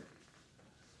 man. Like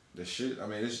the shit, I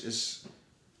mean,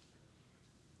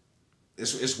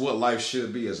 it's what life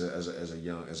should be as a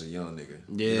young nigga.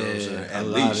 Yeah, you know what I'm saying? At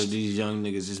least. Lot of these young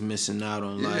niggas is missing out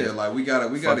on life. Yeah, like we gotta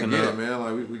get it, man.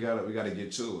 Like we gotta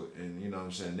get to it, and you know what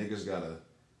I'm saying.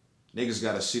 Niggas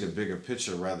gotta see the bigger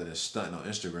picture rather than stunting on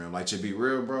Instagram. Like, to be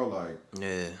real, bro. Like,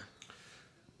 yeah.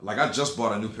 Like, I just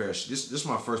bought a new pair of this is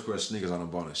my first pair of sneakers I done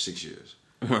bought in 6 years.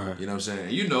 Right. You know what I'm saying?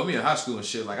 And you know me in high school and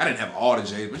shit. Like, I didn't have all the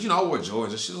J's, but you know I wore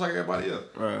Jordans and shit like everybody else.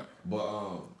 Right.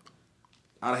 But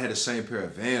I had the same pair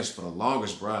of Vans for the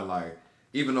longest, bro. Like,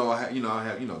 even though I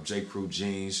have J. Crew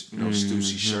jeans, you know,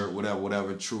 Stussy shirt,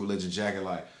 whatever, True Religion jacket,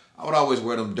 like, I would always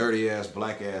wear them dirty ass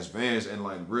black ass Vans, and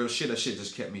like real shit, that shit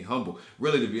just kept me humble.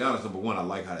 Really, to be honest, number one, I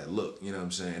like how they look. You know what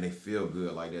I'm saying? And they feel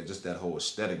good like that, just that whole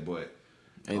aesthetic. But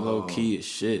they low key as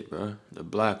shit, bro. The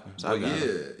black ones.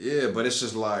 But it's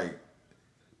just like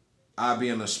I be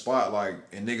in a spot like,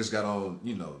 and niggas got on,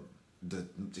 you know, the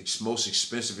most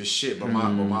expensive shit, but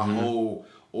my whole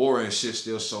aura and shit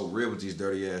still so real with these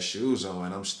dirty ass shoes on,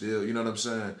 and I'm still, you know what I'm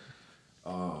saying?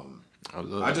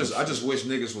 I just wish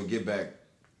niggas would get back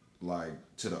like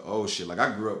to the old shit. Like,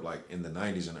 I grew up like in the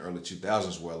 90s and the early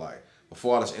 2000s where like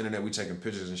before all this internet, we taking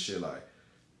pictures and shit. Like,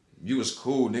 you was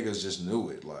cool, niggas just knew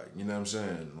it. Like, you know what I'm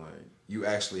saying? Like, you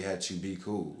actually had to be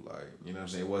cool. Like, you know what I'm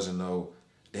saying? It wasn't no,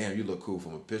 damn, you look cool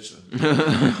from a picture.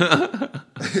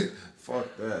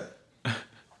 Fuck that.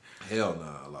 Hell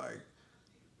nah. Like,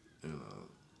 you know.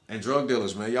 And drug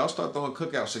dealers, man, y'all start throwing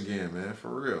cookouts again, man. For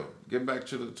real. Get back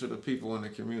to the people in the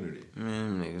community.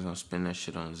 Man, niggas gonna spend that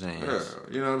shit on Zans. Yeah,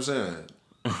 you know what I'm saying?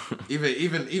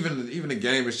 even the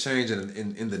game is changing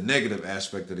in the negative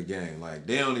aspect of the game. Like,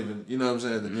 they don't even, you know what I'm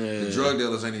saying? The drug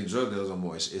dealers ain't even drug dealers no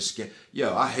more. It's scam.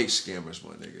 Yo, I hate scammers,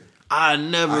 my nigga.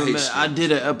 I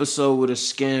did an episode with a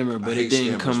scammer, but it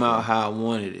didn't come out how I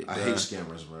wanted it. I hate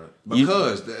scammers, bro.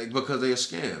 Because they a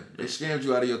scam. They scammed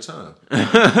you out of your time.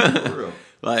 For real.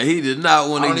 Like, he did not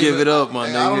want to give it up, my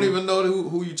nigga. I don't even know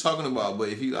who you talking about, but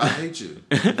I hate you.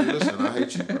 Listen, I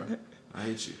hate you, bro. I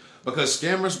hate you. Because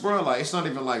scammers, bro, like, it's not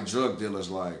even like drug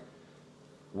dealers, like,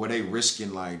 where they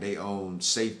risking, like, they own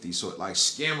safety. So, like,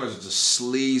 scammers are just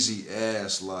sleazy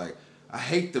ass, like, I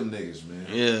hate them niggas, man.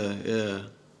 Yeah.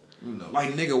 You know,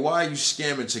 like, nigga, why are you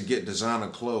scamming to get designer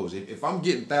clothes? If I'm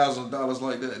getting $1,000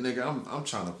 like that, nigga, I'm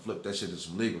trying to flip that shit to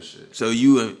some legal shit. So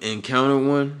you encountered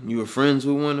one? You were friends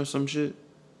with one or some shit?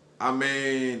 I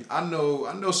mean, I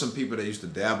know some people that used to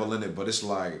dabble in it, but it's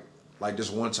like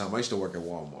this one time I used to work at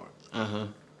Walmart.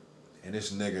 And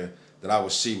this nigga that I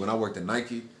would see when I worked at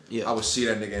Nike, I would see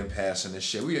that nigga in passing and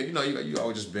shit. You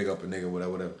always just big up a nigga,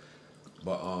 whatever.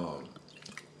 But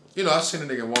I seen a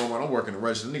nigga in Walmart. I'm working the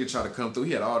register. The nigga tried to come through.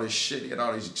 He had all this shit. He had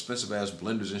all these expensive ass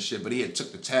blenders and shit. But he had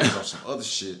took the tags off some other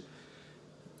shit,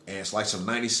 and it's like some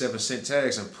 97-cent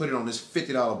tags, and put it on this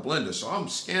 $50 blender. So I'm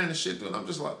scanning the shit through, and I'm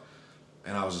just like.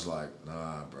 And I was just like,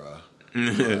 nah, bro.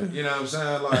 Like, you know what I'm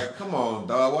saying? Like, come on,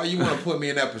 dog. Why you want to put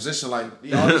me in that position? Like,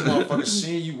 all these motherfuckers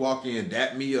seeing you walk in,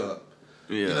 dap me up.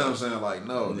 Yeah. You know what I'm saying? Like,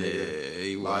 no,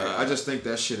 nigga. Yeah, like, I just think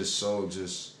that shit is so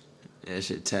just... That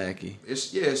shit tacky.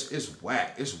 It's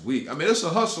whack. It's weak. I mean, it's a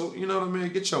hustle. You know what I mean?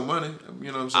 Get your money.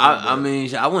 You know what I I'm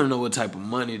saying? mean, I want to know what type of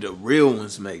money the real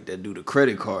ones make that do the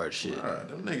credit card shit. All right,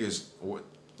 them niggas,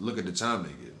 look at the time they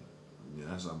get. Yeah,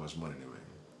 that's how much money they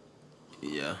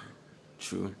make. Yeah.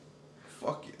 True.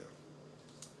 Fuck yeah.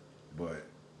 But,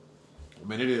 I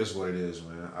mean, it is what it is,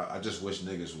 man. I just wish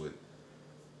niggas would.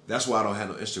 That's why I don't have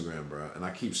no Instagram, bro. And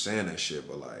I keep saying that shit,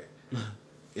 but like,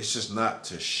 it's just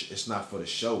not it's not for the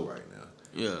show right now.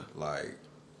 Yeah. Like,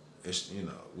 it's, you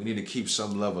know, we need to keep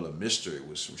some level of mystery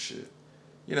with some shit.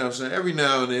 You know what I'm saying? Every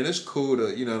now and then, it's cool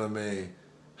to, you know what I mean,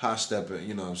 high step it,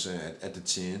 you know what I'm saying, at the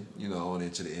 10, you know, on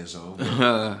into the end zone.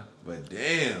 But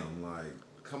damn, like,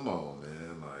 come on,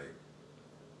 man. Like,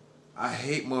 I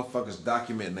hate motherfuckers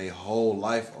documenting their whole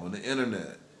life on the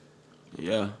internet.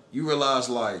 Yeah. You realize,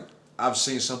 like, I've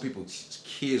seen some people's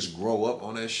kids grow up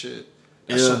on that shit.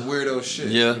 That's some weirdo shit.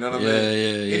 Yeah. You know what I mean?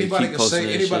 Yeah. Anybody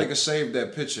can save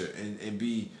that picture and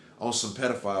be on some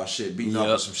pedophile shit, beating off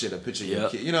with some shit, a picture of your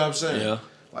kid. You know what I'm saying? Yeah.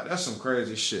 Like, that's some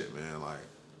crazy shit, man. Like,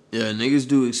 yeah, niggas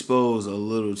do expose a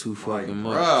little too fucking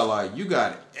much. Bruh, like, you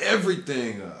got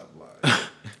everything up. Like,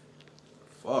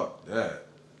 fuck that.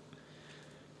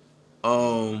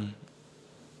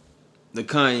 The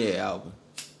Kanye album.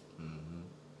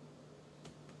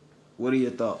 What are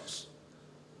your thoughts?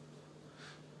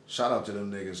 Shout out to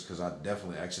them niggas, because I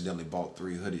definitely accidentally bought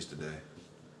 3 hoodies today.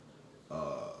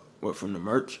 What, from the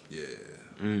merch? Yeah.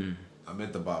 I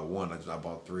meant to buy 1. I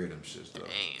bought 3 of them shits, though.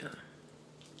 Damn.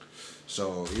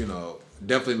 So, you know,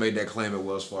 definitely made that claim at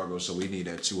Wells Fargo, so we need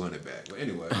that 200 back. But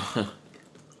anyway,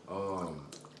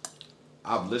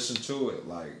 I've listened to it,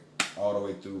 like, all the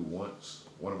way through once.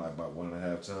 About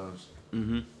 1.5 times.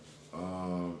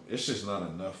 It's just not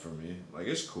enough for me. Like,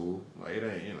 it's cool. Like, it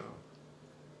ain't, you know.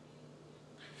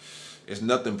 It's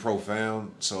nothing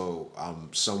profound, so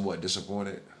I'm somewhat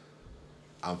disappointed.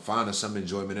 I'm finding some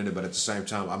enjoyment in it, but at the same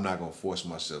time, I'm not going to force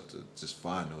myself to just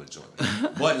find no enjoyment.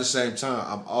 But at the same time,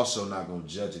 I'm also not going to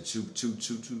judge it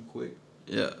too quick.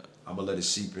 Yeah. I'm going to let it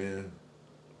seep in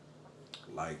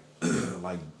like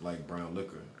brown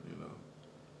liquor, you know.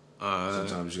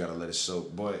 Sometimes you got to let it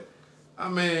soak. But, I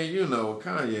mean, you know,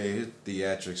 Kanye, his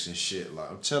theatrics and shit, like,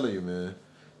 I'm telling you, man,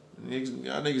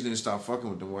 y'all niggas need to stop fucking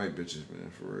with them white bitches, man,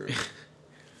 for real.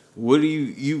 What do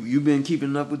you been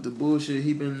keeping up with the bullshit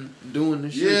he been doing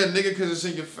this shit? Yeah, nigga, because it's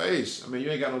in your face. I mean, you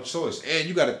ain't got no choice. And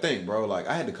you got to think, bro, like,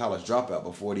 I had the College Dropout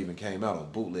before it even came out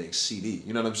on bootleg CD.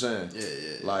 You know what I'm saying?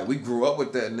 Yeah. Like, we grew up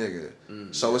with that nigga.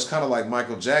 So it's kind of like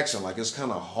Michael Jackson. Like, it's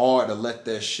kind of hard to let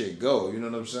that shit go. You know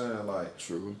what I'm saying? Like,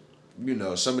 true. You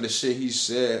know, some of the shit he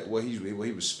said, what he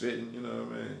was spitting, you know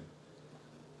what I mean?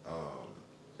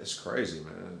 It's crazy,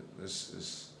 man.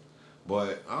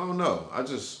 But I don't know.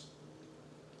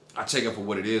 I take it for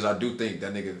what it is. I do think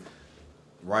that nigga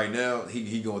right now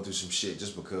he going through some shit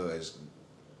just because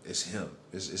it's him.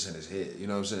 It's in his head. You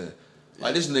know what I'm saying?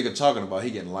 Like, this nigga talking about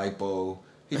he getting lipo.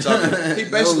 He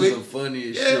basically Those are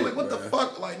funny as shit. Like, what the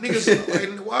fuck? Like, niggas,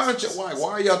 like,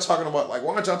 why are y'all talking about, like,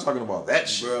 why aren't y'all talking about that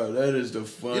shit? Bro, that is the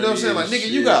funniest. You know what I'm saying? Like, nigga,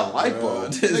 you got lipo.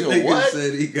 This nigga, what?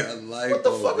 said he got lipo. What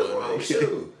the fuck is wrong with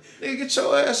you? Nigga, get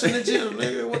your ass in the gym,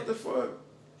 nigga. What the fuck?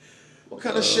 What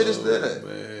kind of shit is that?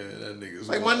 Man, that nigga's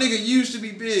like, my nigga used to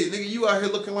be big. Nigga, you out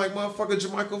here looking like motherfucking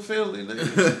Jermichael Finley,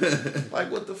 nigga.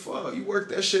 Like, what the fuck? You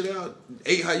worked that shit out,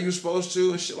 ate how you was supposed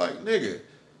to and shit. Like, nigga,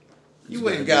 you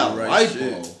ain't got lipo.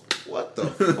 Shit. What the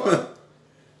fuck?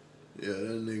 Yeah,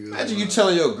 that nigga. Imagine you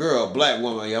telling your girl, a black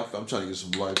woman, hey, I'm trying to get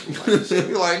some lipo. Like, she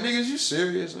be like, niggas, you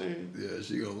serious, nigga? Yeah,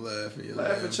 she gonna laugh in your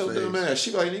laugh at your dumb ass.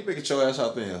 She be like, you better get your ass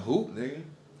out there and hoop, nigga.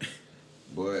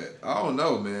 But I don't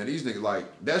know, man. These niggas, like,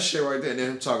 that shit right there, and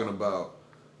then him talking about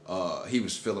he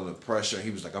was feeling the pressure.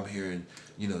 He was like, I'm hearing,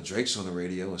 you know, Drake's on the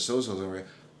radio and so-and-so's on the radio.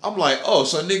 I'm like, oh,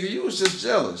 so nigga, you was just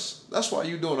jealous. That's why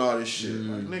you doing all this shit.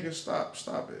 Like, nigga, stop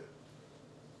it.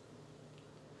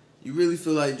 You really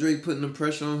feel like Drake putting the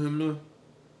pressure on him, though?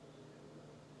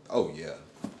 Oh, yeah.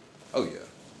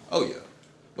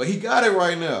 But he got it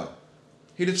right now.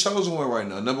 He the chosen one right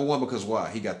now. Number one, because why?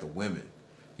 He got the women.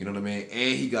 You know what I mean?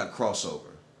 And he got crossover.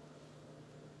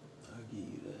 I'll give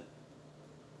you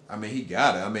that. I mean, he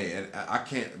got it. I mean, and I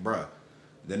can't, bruh.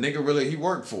 The nigga really, he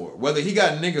worked for it. Whether he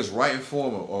got niggas writing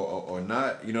for him or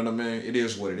not, you know what I mean? It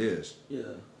is what it is. Yeah.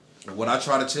 What I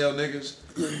try to tell niggas,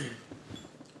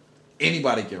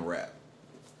 anybody can rap.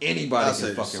 Anybody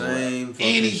can fucking rap.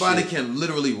 Anybody can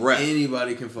literally rap.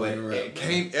 Anybody can fucking rap.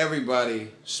 Can't everybody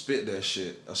spit that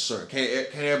shit a certain? Can't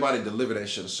everybody deliver that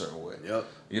shit a certain way? Yep.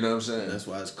 You know what I'm saying? That's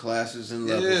why it's classes and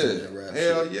levels in that rap.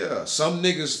 Hell shit. yeah. Some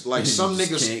niggas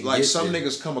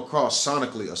niggas come across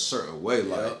sonically a certain way.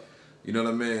 Like, you know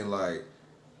what I mean? Like,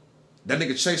 that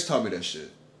nigga Chase taught me that shit.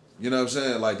 You know what I'm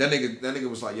saying? Like, that nigga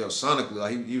was like, yo, sonically,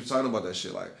 like, he was talking about that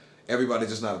shit. Like, everybody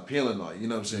just not appealing, like, you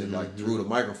know what I'm saying? Like, through the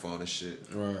microphone and shit.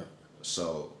 Right.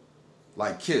 So,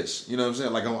 like, Kiss, you know what I'm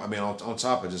saying? Like, on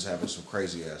top of just having some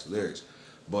crazy ass lyrics.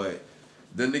 But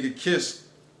the nigga Kiss,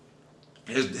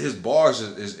 his bars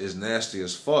is nasty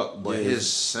as fuck, but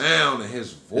his sound and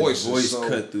his voice is so,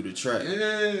 cut through the track.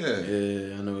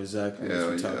 Yeah, I know exactly what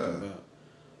you're talking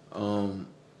about.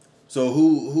 So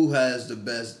who has the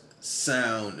best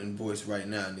sound and voice right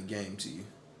now in the game to you?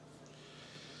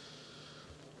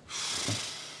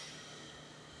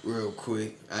 Real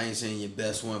quick, I ain't saying your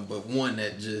best one, but one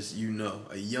that just, you know,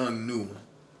 a young new one.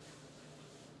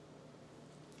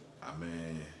 I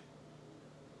mean,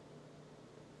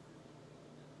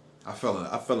 I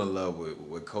fell in love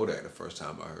with Kodak the first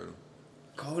time I heard him.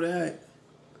 Kodak?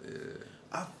 Yeah.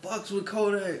 I fucks with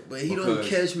Kodak, but he don't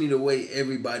catch me the way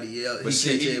everybody else.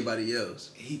 He catch everybody else.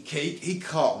 He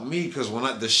caught me because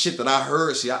the shit that I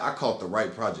heard, I caught the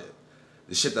right project.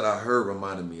 The shit that I heard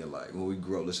reminded me of like when we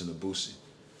grew up listening to Boosie.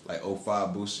 Like 05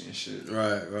 Boosie and shit.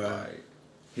 Right. Like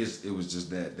it was just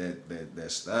that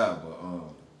style.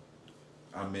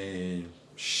 But I mean,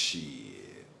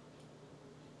 shit.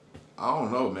 I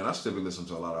don't know, man. I still be listening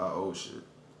to a lot of our old shit.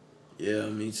 Yeah,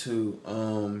 me too.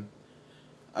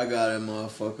 I got a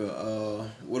motherfucker.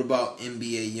 What about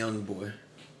NBA Youngboy?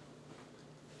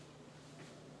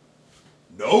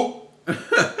 Nope.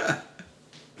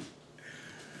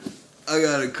 I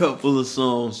got a couple of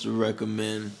songs to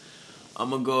recommend. I'm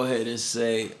gonna go ahead and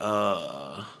say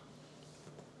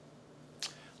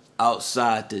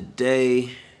Outside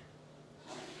Today,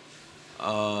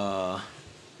 the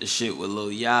shit with Lil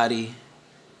Yachty,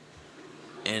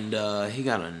 and he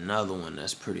got another one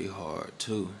that's pretty hard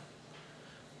too,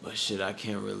 but shit, I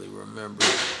can't really remember.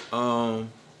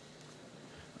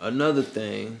 Another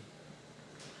thing,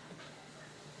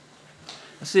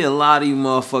 I see a lot of you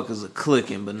motherfuckers are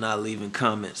clicking but not leaving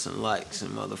comments and likes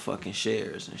and motherfucking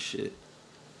shares and shit.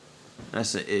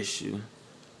 That's an issue.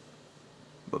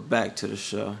 But back to the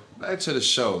show. Back to the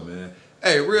show, man.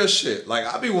 Hey, real shit. Like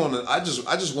I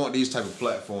just want these type of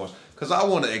platforms because I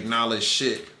want to acknowledge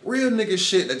shit, real nigga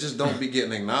shit that just don't be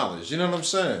getting acknowledged. You know what I'm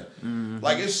saying? Mm-hmm.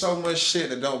 Like it's so much shit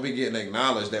that don't be getting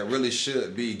acknowledged that really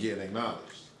should be getting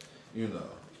acknowledged. You know,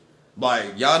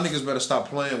 like y'all niggas better stop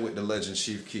playing with the legend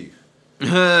Chief Keef.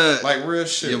 Like real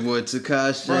shit. Your boy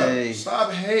Tekashi. Bruh,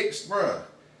 stop hate, bruh.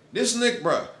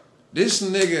 This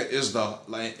nigga is the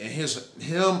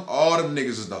all them niggas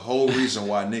is the whole reason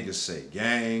why niggas say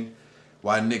gang,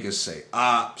 why niggas say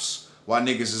ops, why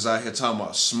niggas is out here talking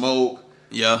about smoke.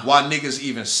 Yeah. Why niggas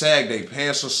even sag they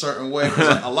pants a certain way.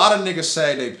 'Cause a lot of niggas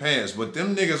sag they pants, but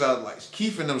them niggas are like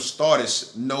keeping them started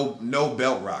no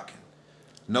belt rocking,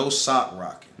 no sock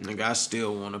rocking. Nigga, I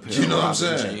still want a pair of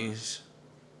Robin jeans.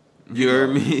 You heard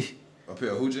me? A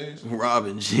pair of who jeans?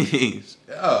 Robin jeans.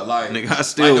 Yeah, like nigga, I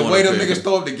still like the way them pair. niggas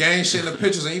throw up the gang shit in the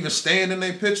pictures and even stand in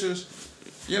their pictures.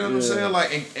 You know what I'm saying?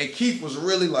 Like, and Keith was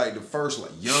really like the first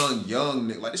like young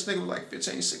nigga. Like this nigga was like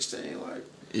 15, 16. Like,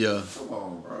 yeah. Come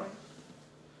on, bro.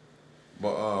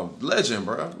 But legend,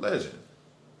 bro, legend.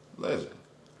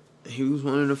 He was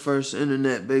one of the first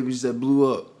internet babies that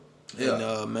blew up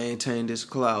and maintained his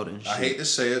clout and shit. I hate to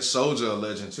say it, Soulja a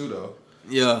legend too though.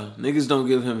 Yeah, niggas don't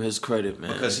give him his credit,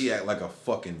 man. Because he act like a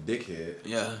fucking dickhead.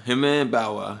 Yeah, him and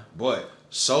Bow Wow. But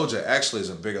Soulja actually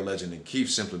is a bigger legend than Keith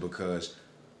simply because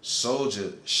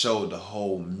Soulja showed the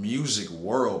whole music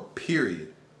world,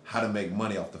 period, how to make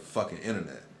money off the fucking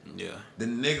internet. Yeah. The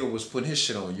nigga was putting his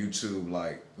shit on YouTube,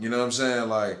 like, you know what I'm saying?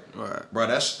 Like, right. Bro,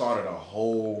 that started a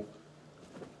whole,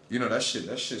 you know, that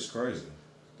shit's crazy.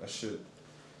 That shit,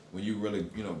 when you really,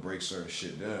 you know, break certain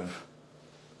shit down.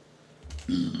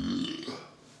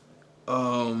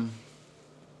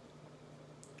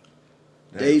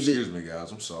 David, excuse me,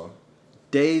 guys. I'm sorry.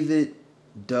 David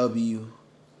W.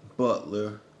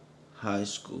 Butler High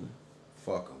School.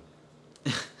 Fuck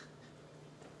him.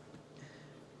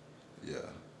 Yeah.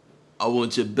 I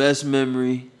want your best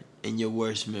memory and your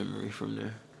worst memory from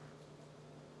there.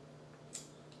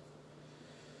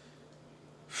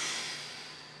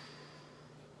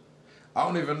 I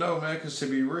don't even know, man, because to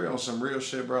be real, on some real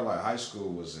shit, bro, like high school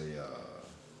was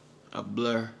a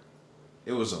blur.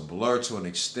 It was a blur to an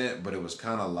extent, but it was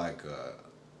kind of like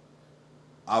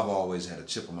I've always had a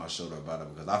chip on my shoulder about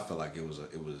it because I feel like it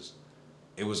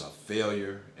was a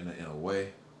failure in a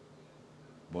way,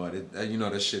 but it, you know,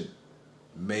 that shit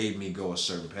made me go a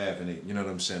certain path, and it, you know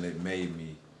what I'm saying, it made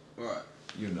me, right,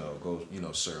 you know, go, you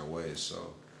know, certain ways.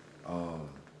 So,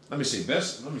 let me see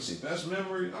best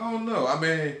memory. I don't know. I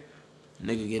mean.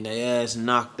 Nigga getting their ass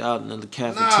knocked out in the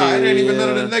cafeteria. Nah, it ain't even none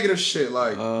of the negative shit.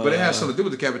 Like, but it has something to do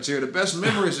with the cafeteria. The best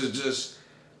memories is just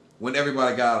when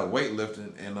everybody got out of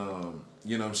weightlifting, and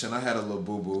you know what I'm saying. I had a little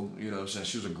boo boo. You know what I'm saying.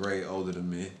 She was a grade older than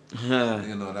me. You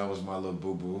know, that was my little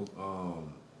boo boo.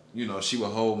 You know, she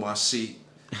would hold my seat.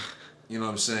 You know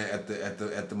what I'm saying, at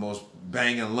the most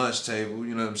banging lunch table.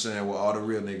 You know what I'm saying, where all the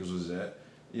real niggas was at.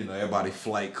 You know, everybody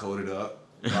flight coated up.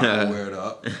 I wear it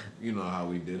up. You know how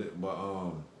we did it, but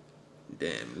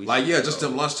damn. Like, yeah, just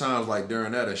them lunch times, like,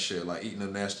 during that and shit, like, eating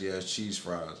them nasty-ass cheese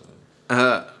fries.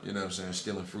 You know what I'm saying?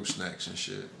 Stealing fruit snacks and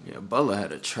shit. Yeah, Butler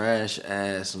had a trash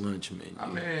ass lunch menu. I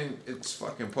mean, it's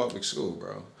fucking public school,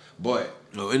 bro. But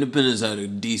no, Independence had a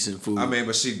decent food. I mean,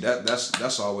 but see,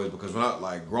 that's always because when I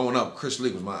like growing up, Chris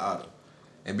Lee was my idol.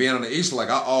 And being on the East, like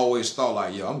I always thought,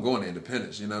 like, yo, I'm going to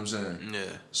Independence. You know what I'm saying? Yeah.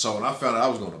 So when I found out I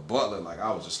was going to Butler, like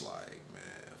I was just like,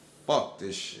 man, fuck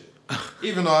this shit.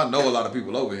 Even though I know a lot of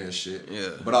people over here and shit. Yeah.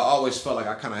 But I always felt like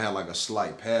I kind of had like a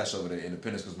slight pass over to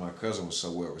Independence because my cousin was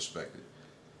so well respected.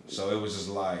 So it was just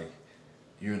like,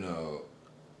 you know,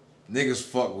 niggas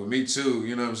fuck with me too.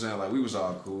 You know what I'm saying? Like we was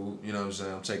all cool. You know what I'm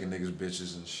saying? I'm taking niggas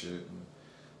bitches and shit. And,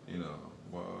 you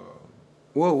know.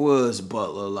 What was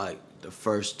Butler like? The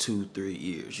first 2-3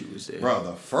 years you was there, bro.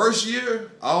 The first year,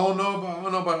 I don't know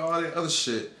about all that other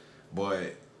shit,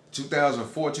 but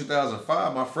 2004,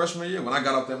 2005, my freshman year, when I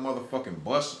got off that motherfucking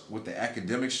bus with the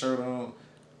academic shirt on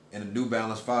and the New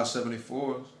Balance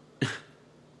 574s,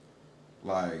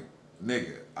 like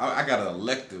nigga, I got an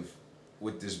elective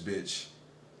with this bitch,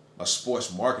 a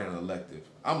sports marketing elective.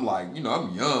 I'm like, you know,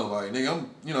 I'm young, like nigga, I'm,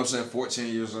 you know what I'm saying, 14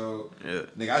 years old. Yeah.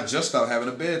 Nigga, I just stopped having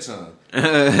a bedtime.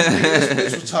 Nigga,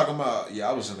 this bitch was talking about, yeah,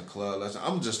 I was in the club last night.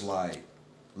 I'm just like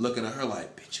looking at her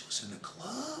like, bitch, you was in the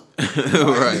club? Like,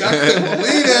 right. Nigga, I couldn't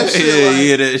believe that shit. Yeah, like,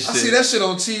 yeah, that shit. I see that shit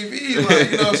on TV, like,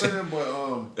 you know what I'm saying?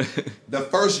 But the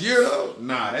first year though,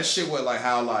 nah, that shit was like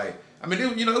how like, I mean,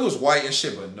 it, you know, it was white and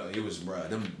shit, but no, it was, bruh,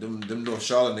 them North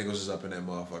Charlotte niggas was up in that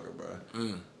motherfucker,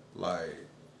 bruh. Like,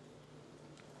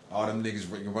 all them niggas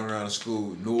running around the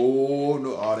school,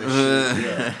 no, all that shit.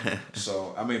 Yeah.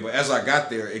 So, I mean, but as I got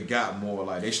there, it got more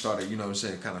like they started, you know what I'm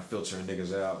saying, kind of filtering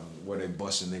niggas out and where they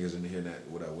busting niggas in here and that,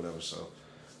 whatever. So,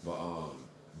 but,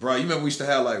 bro, you remember we used to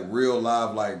have like real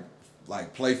live,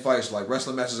 like play fights, like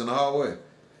wrestling matches in the hallway?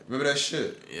 Remember that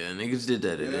shit? Yeah, niggas did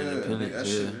that at Independence. That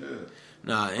shit, yeah.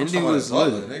 Nah, Indy was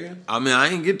lit. Nigga. I mean, I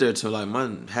didn't get there till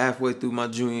like halfway through my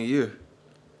junior year.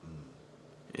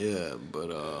 Yeah,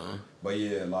 but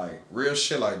yeah, like real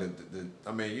shit, like the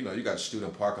I mean, you know, you got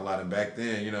student parking lot, and back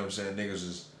then, you know what I'm saying, niggas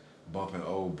was bumping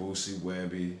old Boosie,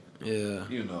 Webby, yeah,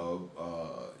 you know,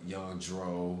 Young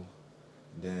Dro,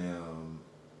 damn,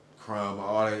 Crime,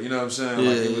 all that, you know what I'm saying,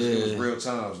 like it was real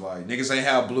times, like niggas ain't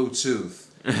have Bluetooth.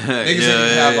 Niggas ain't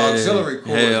have auxiliary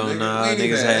cords. Hell nigga. Nah,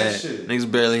 niggas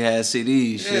niggas barely had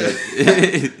CDs.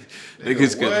 Shit.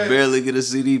 Niggas could barely get a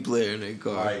CD player in their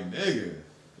car. Like nigga,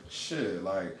 shit.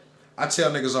 Like I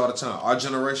tell niggas all the time, our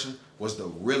generation was the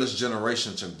realest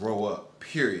generation to grow up.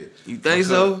 Period. You think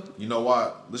so? You know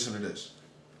why? Listen to this.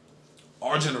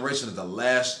 Our generation is the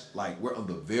last. Like we're on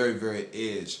the very, very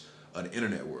edge of the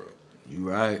internet world. You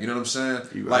right. You know what I'm saying?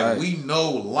 You like right. we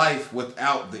know life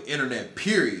without the internet,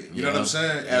 period. You know what I'm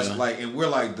saying? As like, and we're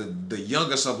like the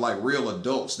youngest of like real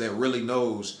adults that really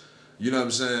knows, you know what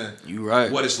I'm saying? You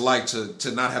right. What it's like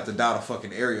to not have to dial a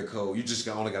fucking area code. You just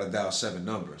only got to dial 7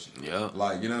 numbers. Yeah.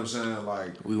 Like, you know what I'm saying?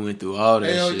 Like we went through all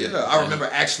that hell shit. Yeah. I remember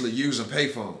actually using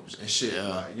payphones and shit. Yeah.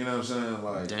 Like, you know what I'm saying?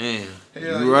 Like damn.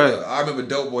 Hell you right. I remember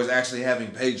Dope Boys actually having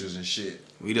pagers and shit.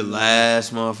 We the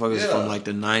last motherfuckers from like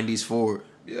the 90s forward.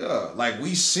 Yeah, like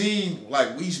we seen,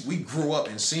 like we grew up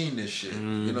and seen this shit.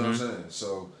 Mm-hmm. You know what I'm saying?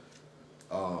 So,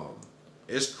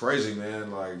 it's crazy,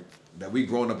 man. Like that we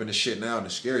growing up in this shit now. And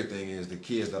the scary thing is the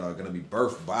kids that are gonna be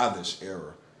birthed by this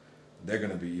era, they're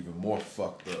gonna be even more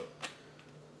fucked up.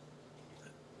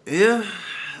 Yeah,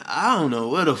 I don't know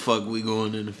where the fuck we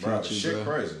going in the future, bro. The shit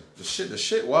crazy. The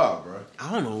shit wild, bro.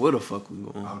 I don't know where the fuck we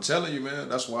going. I'm telling you, man.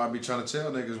 That's why I be trying to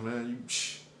tell niggas, man.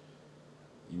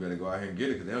 You better go out here and get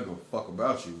it because they don't give a fuck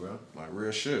about you, bro. Like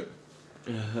real shit.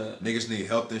 Niggas need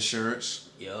health insurance.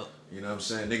 Yep. You know what I'm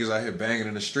saying? Niggas out here banging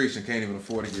in the streets and can't even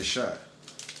afford to get shot.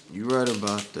 You right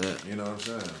about that. You know what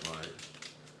I'm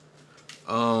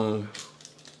saying? Like,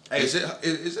 hey,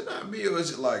 is it not me or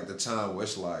is it like the time where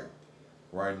it's like,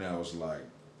 right now it's like,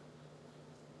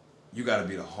 you got to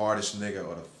be the hardest nigga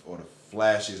or the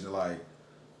flashiest? Like,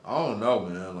 I don't know,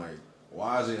 man. Like.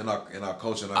 Why is it in our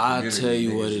culture, in our community? I'll tell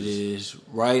you what it is.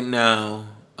 Right now,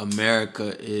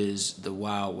 America is the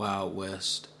wild, wild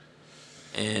west.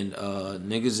 And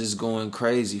niggas is going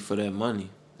crazy for that money.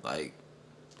 Like,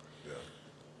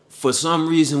 for some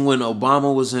reason, when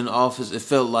Obama was in office, it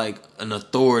felt like an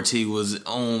authority was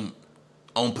on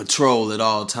patrol at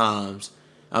all times.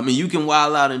 I mean, you can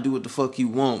wild out and do what the fuck you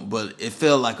want, but it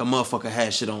felt like a motherfucker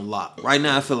had shit on lock. Right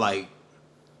now, I feel like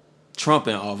Trump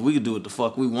and off, we can do what the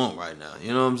fuck we want right now. You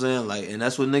know what I'm saying? Like, and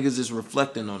that's what niggas is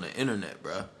reflecting on the internet,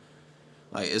 bro.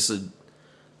 Like, it's a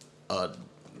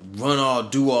run all,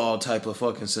 do all type of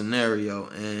fucking scenario.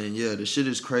 And yeah, the shit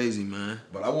is crazy, man.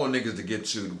 But I want niggas to get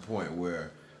to the point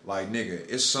where, like, nigga,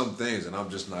 it's some things that I'm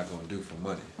just not gonna do for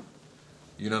money.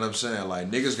 You know what I'm saying? Like,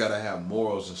 niggas gotta have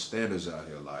morals and standards out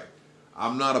here. Like,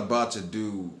 I'm not about to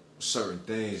do certain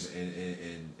things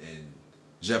and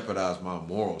jeopardize my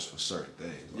morals for certain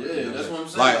things. Like, Yeah, that's what I'm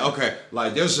saying. Like, okay,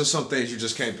 like, there's just some things you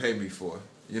just can't pay me for.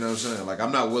 You know what I'm saying? Like,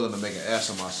 I'm not willing to make an ass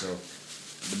of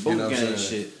myself. The boot You know what I'm gang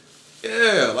saying? shit.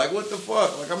 Yeah, like, what the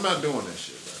fuck? Like, I'm not doing that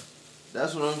shit, bro.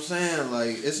 That's what I'm saying.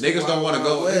 Like, it's Niggas don't want to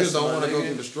go. Niggas don't want to go nigga.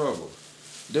 through the struggle.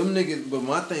 Them niggas, but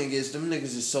my thing is, them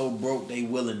niggas is so broke, they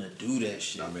willing to do that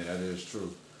shit. I mean, that is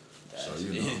true. So,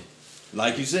 you know.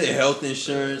 Like you said, health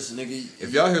insurance, nigga.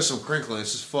 If y'all hear some crinkling,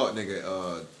 it's this fuck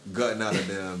nigga gutting out a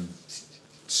damn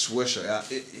Swisher.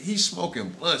 He's smoking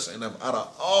blunts, and out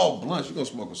of all blunts, you gonna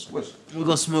smoke a Swisher. We're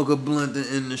gonna smoke a blunt to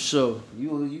end the show.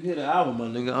 You hear the album,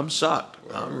 my nigga. I'm shocked.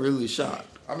 I'm really shocked.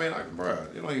 I mean,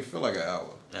 bruh, you don't even feel like an hour.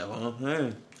 That's what I'm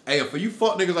saying. Hey, for you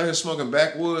fuck niggas out here smoking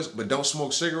backwoods but don't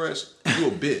smoke cigarettes, you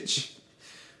a bitch.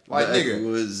 Like, nigga.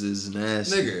 Backwoods is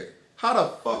nasty. Nigga, how the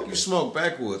fuck you smoke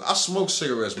backwoods? I smoke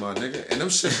cigarettes, my nigga, and them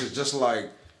shits is just like,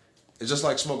 it's just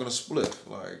like smoking a spliff.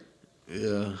 Like,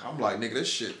 Yeah. I'm like, nigga, this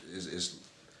shit is.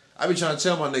 I be trying to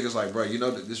tell my niggas like, bro, you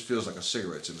know that this feels like a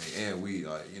cigarette to me and weed,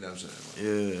 like, you know what I'm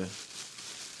saying? Like, Yeah.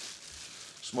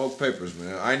 smoke papers,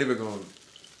 man. I ain't even gonna.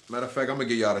 Matter of fact, I'm gonna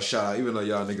give y'all a shout out, even though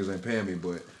y'all niggas ain't paying me,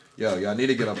 but yo, y'all need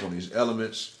to get up on these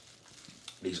Elements,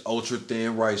 these ultra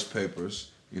thin rice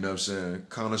papers. You know what I'm saying?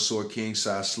 Connoisseur king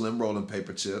size slim rolling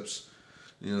paper tips.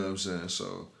 You know what I'm saying?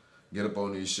 So get up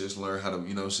on these shits, learn how to,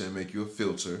 you know what I'm saying, make you a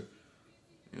filter.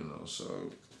 You know,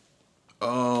 so.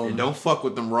 And don't fuck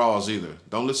with them raws either.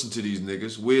 Don't listen to these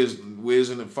niggas. Wiz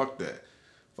and fuck that.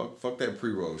 Fuck that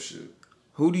pre-roll shit.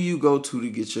 Who do you go to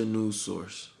get your news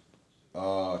source?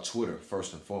 Twitter,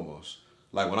 first and foremost.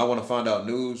 Like, when I want to find out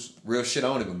news, real shit, I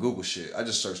don't even Google shit. I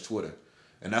just search Twitter.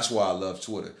 And that's why I love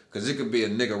Twitter. Because it could be a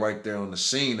nigga right there on the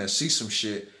scene that sees some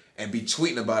shit and be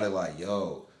tweeting about it like,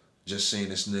 yo, just seen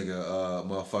this nigga,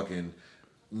 motherfucking,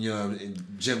 you know,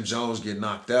 Jim Jones get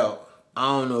knocked out. I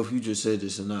don't know if you just said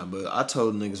this or not, but I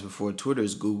told niggas before, Twitter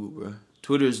is Google, bro.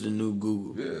 Twitter is the new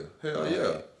Google. Yeah, hell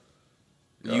yeah.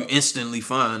 You instantly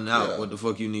find out what the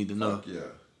fuck you need to know. Fuck yeah.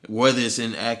 Whether it's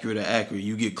inaccurate or accurate,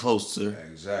 you get closer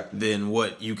than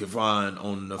what you can find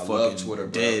on the fucking love Twitter,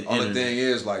 bro. dead Only internet. thing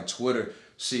is, like, Twitter,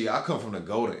 see, I come from the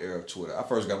golden era of Twitter. I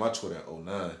first got my Twitter in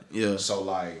 2009. Yeah. So,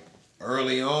 like,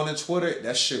 early on in Twitter,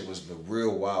 that shit was the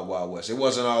real wild, wild west. It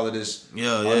wasn't all of this,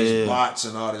 these bots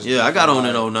and all this. Yeah, I got on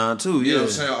in 2009 too. You know what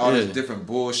I'm saying? All this different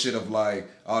bullshit of, like,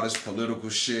 all this political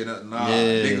shit. Nah,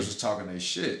 niggas was talking their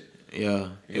shit. Yeah,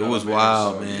 You it know was what I mean?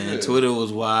 wild, So, man. yeah. Twitter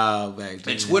was wild back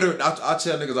then. And Twitter, I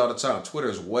tell niggas all the time, Twitter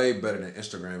is way better than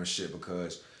Instagram and shit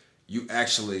because you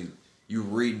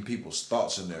reading people's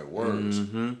thoughts and their words.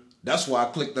 Mm-hmm. That's why I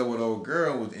clicked up with old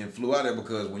girl and flew out there,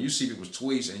 because when you see people's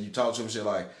tweets and you talk to them, shit,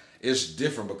 like, it's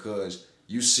different because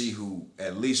you see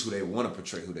at least who they want to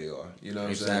portray who they are. You know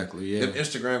what I'm saying? Exactly, yeah. Them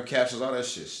Instagram captions, all that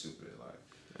shit stupid.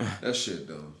 Like, that shit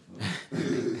dumb.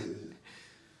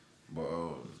 But,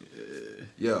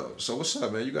 yo, so what's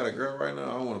up, man? You got a girl right now?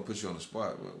 I don't want to put you on the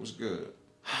spot, but what's good?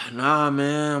 Nah,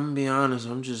 man, I'm gonna be honest.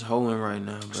 I'm just hoeing right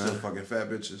now, bro. Still fucking fat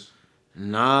bitches?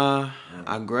 Nah,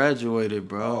 I graduated,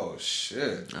 bro. Oh,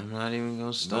 shit. I'm not even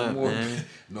gonna stop, man.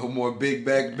 No more big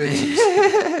back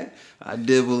bitches. I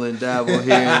dibble and dabble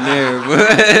here and there,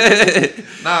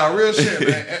 but Nah, real shit,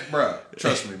 man. Bro,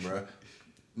 trust me, bro.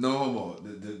 No homo.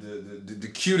 The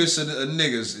cutest of the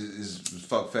niggas is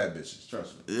fuck fat bitches.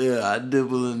 Trust me. yeah, I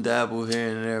dibble and dabble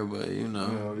here and there, but you know,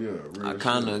 Hell yeah, real I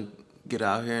kind of get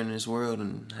out here in this world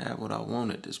and have what I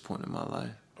want at this point in my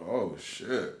life. Oh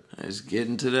shit. It's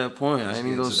getting to that point. I ain't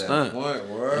even gonna stunt.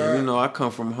 And, you know, I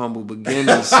come from humble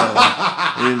beginnings, so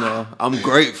you know, I'm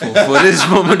grateful for this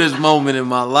moment in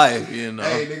my life. You know,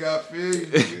 hey nigga, I feel you.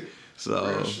 Nigga. So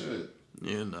real shit.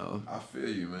 You know, I feel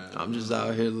you, man. I'm just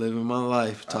out here living my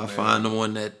life, trying to find the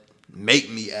one that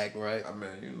make me act right. I mean,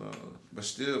 you know, but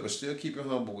still keep it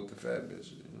humble with the fat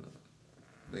bitches. You know,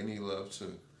 they need love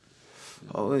too.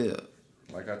 Oh yeah.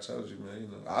 Like I told you, man. You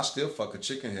know, I still fuck a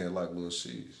chicken head like Lil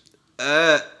C's.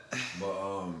 But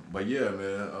yeah,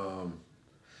 man.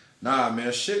 Nah,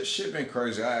 man. Shit been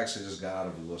crazy. I actually just got out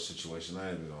of a little situation. I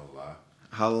ain't even gonna lie.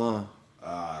 How long?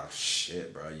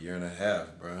 Shit, bro. 1.5 years,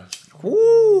 bro.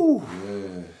 Woo!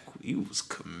 Yeah. You was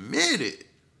committed.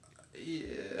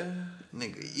 Yeah.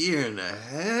 Nigga,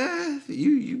 1.5 years?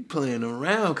 You playing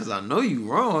around because I know you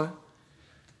wrong.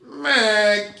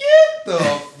 Man, get the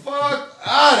fuck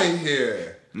out of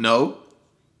here. No.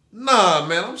 Nah,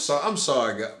 man, I'm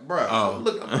sorry, guy. Bro.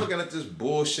 Oh. I'm looking at this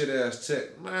bullshit ass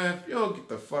tech. Man, if you don't get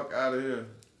the fuck out of here.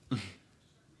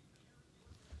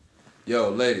 Yo,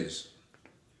 ladies.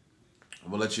 I'm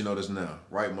gonna let you know this now.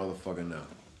 Right motherfucking now.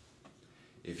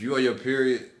 if you on your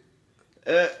period,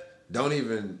 don't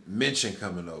even mention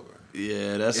coming over.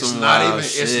 Yeah, that's It's some not wild even.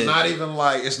 shit. It's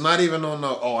not even on the.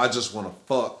 Oh, I just want to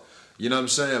fuck. You know what I'm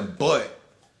saying? But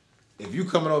if you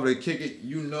coming over to kick it,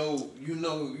 you know you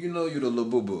the little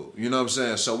boo boo. You know what I'm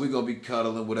saying? So we gonna be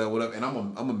cuddling, whatever. And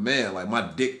I'm a man. Like my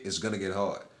dick is gonna get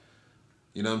hard.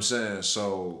 You know what I'm saying?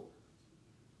 So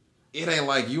it ain't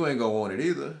like you ain't gonna want it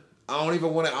either. I don't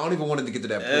even want it to get to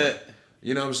that point.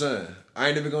 You know what I'm saying? I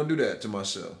ain't even gonna do that to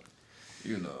myself.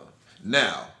 You know.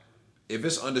 Now, if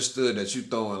it's understood that you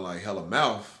throwing like hella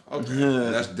mouth,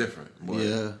 okay, that's different. But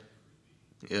yeah.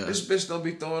 this bitch don't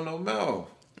be throwing no mouth.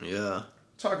 Yeah.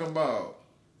 Talking about,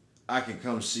 I can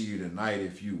come see you tonight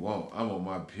if you want. I'm on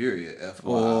my period, FYI.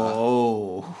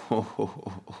 Oh.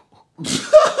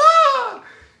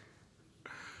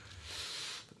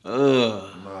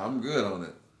 Nah, I'm good on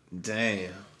it.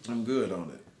 Damn. I'm good on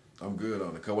it.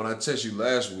 Cause when I text you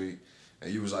last week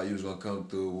and you was like you was gonna come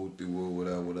through,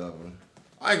 whatever.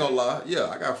 I ain't gonna lie. Yeah,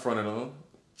 I got fronted on.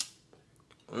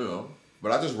 You know,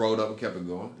 but I just rolled up and kept it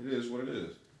going. It is what it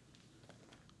is.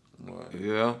 Like,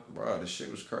 Yeah. bro, this shit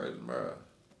was crazy, bro.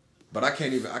 But I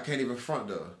can't even front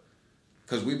though,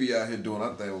 cause we be out here doing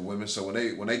our thing with women. So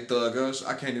when they thug us,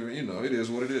 I can't even. You know, it is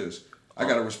what it is. I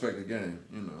gotta respect the game.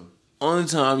 You know. Only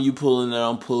time you pulling out,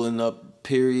 I'm pulling up.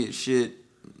 Period. Shit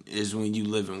is when you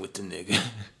living with the nigga.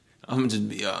 I'm just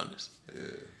be honest. Yeah.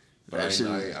 But I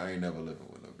ain't never living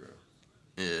with no girl.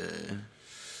 Yeah.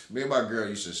 Me and my girl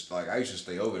used to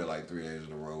stay over there like 3 days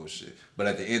in a row and shit. But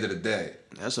at the end of the day,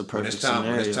 That's a perfect when it's time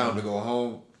scenario. to go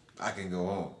home, I can go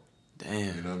home.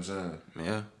 Damn. You know what I'm saying?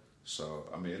 Yeah. So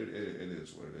I mean, it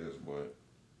is what it is. But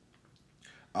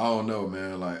I don't know,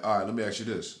 man. Like, all right, let me ask you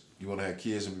this: you want to have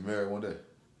kids and be married one day?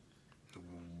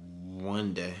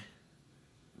 One day.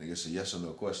 Nigga, it's a yes or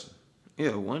no question.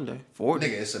 Yeah, one day. 40.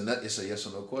 Nigga, it's a yes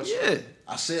or no question. Yeah.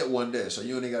 I said one day, so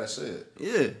you ain't gotta say it.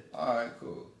 Yeah. All right,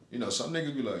 cool. You know, some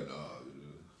niggas be like, nah.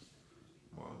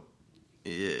 Well,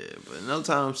 Yeah, but no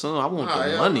time soon. I want Nah, the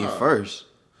yeah, money nah. first.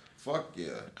 Fuck yeah.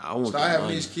 I want Start the having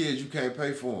money. these kids, you can't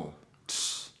pay for them.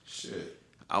 Shit.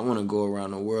 I want to go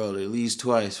around the world at least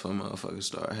twice for motherfuckers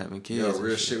start having kids. Yo, and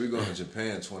real shit. We going to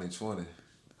Japan 2020.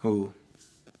 Who?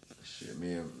 Shit,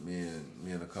 me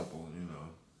and a couple, you know.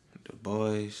 The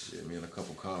boys. Shit, me and a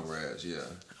couple comrades, yeah.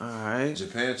 All right.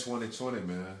 Japan 2020,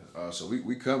 man. So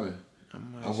we coming.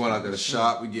 I'm going out there to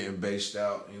shop. We getting based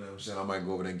out. You know what I'm saying? I might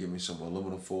go over there and get me some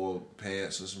aluminum foil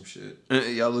pants or some shit.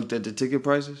 Y'all looked at the ticket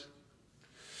prices?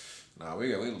 Nah,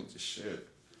 we looked at shit.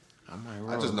 I might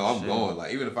roll. I just know I'm going.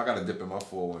 Like, even if I got to dip in my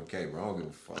 401k, bro, I don't give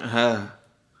a fuck. Uh-huh.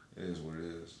 It is what it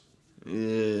is.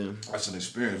 Yeah. That's an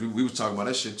experience. We was talking about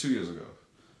that shit 2 years ago.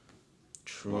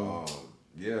 True.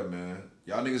 Yeah, man.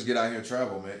 Y'all niggas get out here and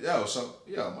travel, man. Yo,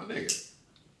 my nigga.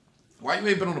 Why you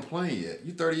ain't been on a plane yet?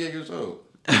 You 38 years old.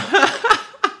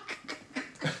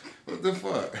 What the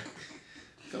fuck?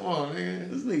 Come on, nigga.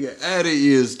 This nigga added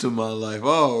years to my life. I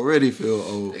already feel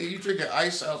old. Hey, you drinking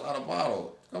ice out of a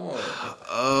bottle. Come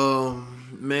on.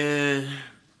 Man,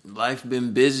 life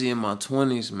been busy in my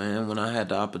 20s, man. When I had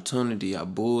the opportunity, I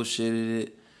bullshitted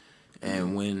it.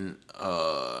 And when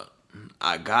I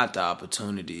got the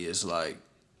opportunity, it's like,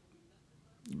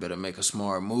 you better make a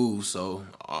smart move so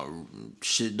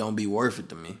shit don't be worth it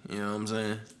to me. You know what I'm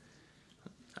saying?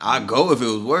 I'd go if it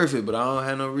was worth it, but I don't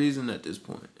have no reason at this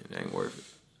point. It ain't worth it.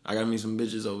 I got me some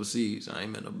bitches overseas. I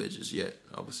ain't met no bitches yet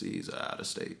overseas or out of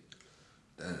state.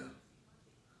 Damn.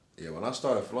 Yeah, when I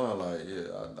started flying, like, yeah,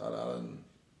 I didn't.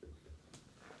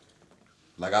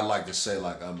 Like, I like to say,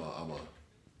 like, I'm a,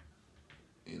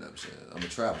 you know what I'm saying? I'm a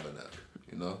traveler now,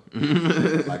 you know?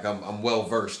 Like, I'm well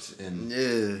versed in,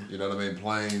 you know what I mean,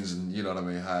 planes and, you know what I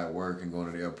mean, how it work and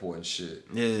going to the airport and shit.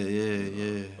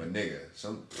 Yeah. But nigga,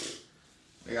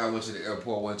 I went to the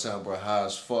airport one time, bro, high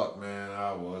as fuck, man.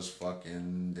 I was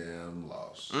fucking damn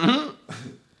lost.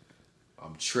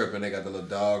 I'm tripping. They got the little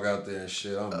dog out there and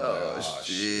shit. I'm like, oh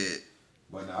shit.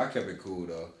 But no, I kept it cool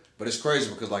though. But it's crazy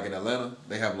because like in Atlanta,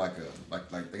 they have like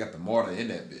they got the MARTA in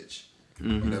that bitch. You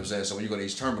know what I'm saying? So when you go to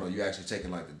East Terminal, you actually taking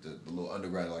like the little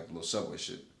underground, like the little subway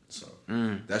shit. So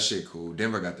that shit cool.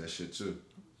 Denver got that shit too.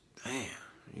 Damn,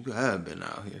 you have been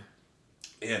out here.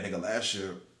 Yeah, nigga. Last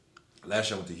year I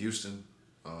went to Houston.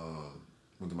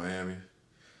 Went to Miami.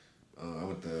 I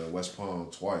went to West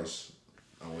Palm twice.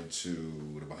 I went to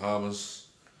the Bahamas.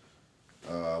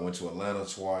 I went to Atlanta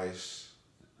twice.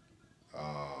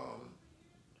 I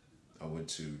went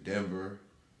to Denver.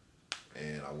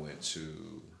 And I went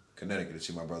to Connecticut to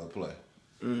see my brother play.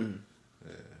 Yeah,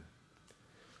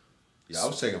 I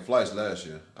was taking flights last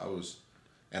year.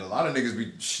 And a lot of niggas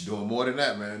be doing more than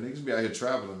that, man. Niggas be out here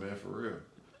traveling, man, for real.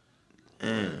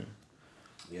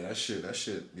 Yeah, that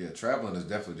shit. Yeah, traveling is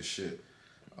definitely the shit.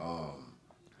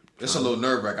 It's a little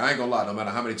nerve wracking. I ain't gonna lie. No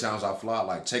matter how many times I fly,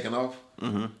 like taking off,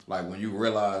 like when you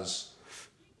realize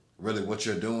really what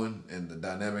you're doing and the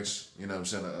dynamics, you know what I'm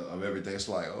saying, of everything, it's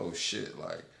like, oh shit,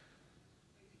 like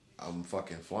I'm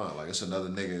fucking flying. Like it's another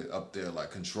nigga up there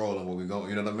like controlling where we going.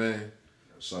 You know what I mean?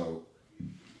 So,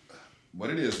 but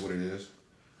it is what it is.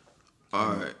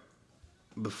 All right.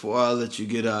 Before I let you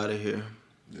get out of here,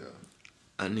 yeah,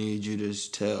 I need you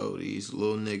to tell these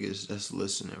little niggas that's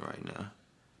listening right now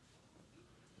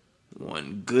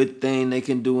one good thing they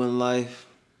can do in life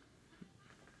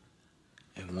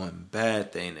and one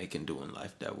bad thing they can do in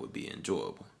life that would be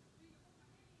enjoyable.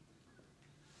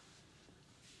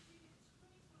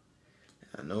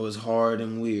 I know it's hard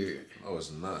and weird. Oh,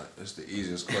 it's not. It's the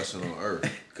easiest question on earth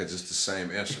because it's the same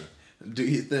answer. Do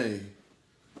you think?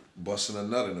 Busting a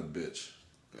nut in a bitch.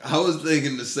 I was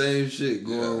thinking the same shit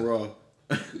going raw.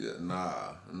 Yeah,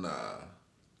 nah.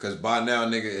 Cause by now,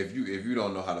 nigga, if you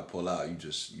don't know how to pull out, you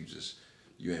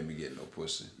ain't be getting no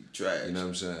pussy. You trash. You know what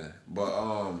I'm saying?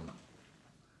 But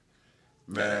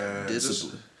man,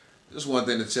 discipline. Just one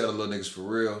thing to tell the little niggas for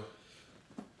real.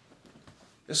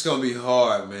 It's gonna be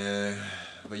hard, man.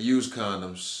 But use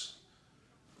condoms.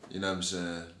 You know what I'm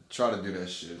saying? Try to do that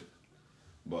shit.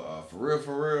 But for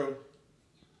real,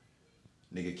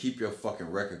 nigga, keep your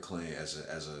fucking record clean as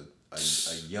a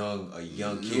young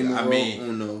kid.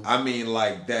 I mean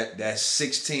like that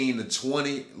 16 to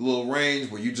 20 little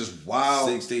range where you just wild.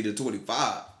 16 to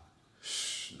 25.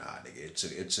 Nah,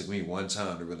 nigga, it took me one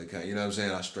time to really kind. You know what I'm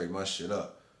saying? I straightened my shit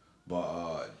up.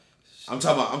 But I'm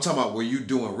talking about where you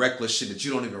doing reckless shit that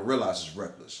you don't even realize is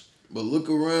reckless. But look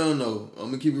around though. I'm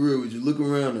gonna keep it real with you. Look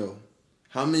around though.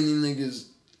 How many niggas,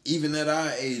 even at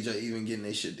our age, are even getting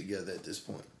their shit together at this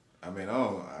point? I mean,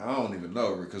 I don't even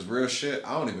know, because real shit,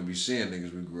 I don't even be seeing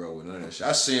niggas we grew up with, none of that shit.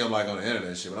 I see them like on the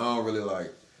internet shit, but I don't really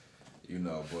like, you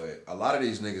know, but a lot of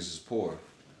these niggas is poor,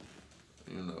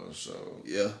 you know, so.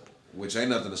 Yeah. Which ain't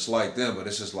nothing to slight them, but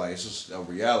it's just a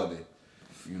reality,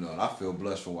 you know, and I feel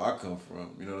blessed from where I come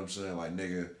from, you know what I'm saying? Like,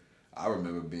 nigga, I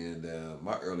remember being down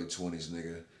my early 20s,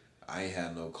 nigga, I ain't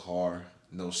had no car,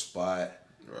 no spot.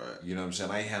 Right. You know what I'm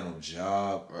saying? I ain't had no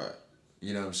job. Right.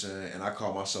 You know what I'm saying? And I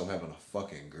call myself having a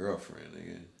fucking girlfriend,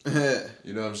 nigga.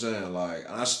 You know what I'm saying? Like,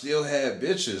 and I still had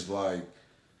bitches, like,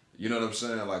 you know what I'm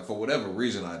saying? Like, for whatever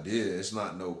reason I did, it's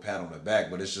not no pat on the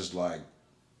back, but it's just like,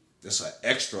 it's an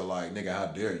extra, like, nigga, how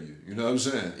dare you? You know what I'm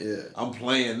saying? Yeah. I'm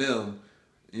playing them,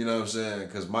 you know what I'm saying?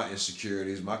 Because my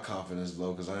insecurities, my confidence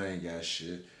low, because I ain't got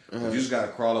shit. You just gotta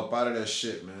crawl up out of that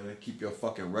shit, man. Keep your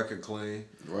fucking record clean.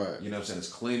 Right. You know what I'm saying? As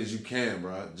clean as you can,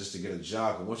 bro, just to get a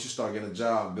job. But once you start getting a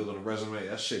job and building a resume,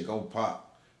 that shit gon'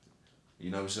 pop. You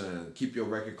know what I'm saying? Keep your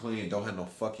record clean. Don't have no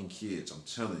fucking kids. I'm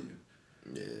telling you.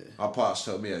 Yeah. My pops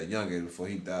told me at a young age before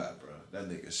he died, bro. That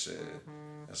nigga said,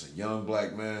 as a young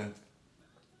black man,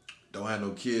 don't have no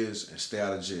kids and stay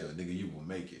out of jail. Nigga, you will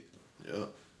make it. Yeah.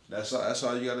 That's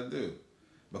all you gotta do.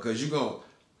 Because you gon'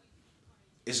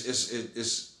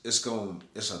 it's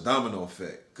a domino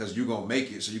effect, because you're gonna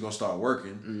make it, so you're gonna start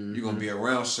working, you're gonna be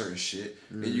around certain shit,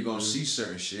 then you're gonna see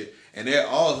certain shit, and they're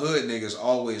all hood niggas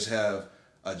always have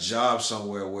a job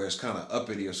somewhere where it's kind of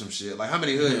uppity or some shit. Like, how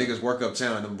many hood niggas work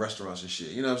uptown in them restaurants and shit,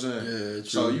 you know what I'm saying? Yeah, true.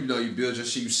 So you know, you build your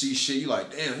shit, you see shit, you like,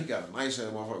 damn, he got a nice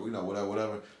ass motherfucker, you know,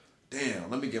 whatever.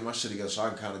 Damn, let me get my shit together so I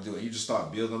can kind of do it. You just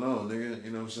start building on, nigga, you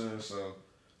know what I'm saying? So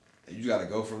you gotta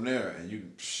go from there, and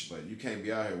but you can't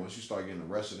be out here once you start getting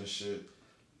arrested and shit,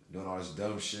 doing all this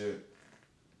dumb shit.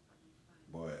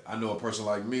 But I know a person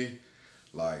like me,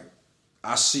 like,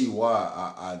 I see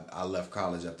why I left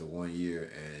college after 1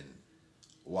 year and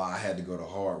why I had to go the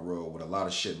hard road with a lot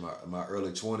of shit in my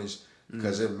early 20s,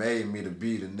 because it made me to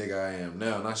be the nigga I am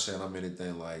now. Not saying I'm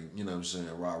anything like, you know what I'm saying,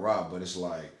 rah, but it's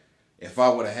like, if I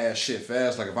would have had shit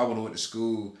fast, like if I would have went to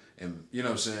school and, you know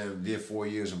what I'm saying, did 4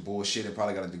 years and bullshit and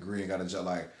probably got a degree and got a job,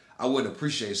 like, I wouldn't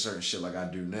appreciate certain shit like I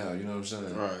do now, you know what I'm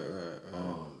saying? Right.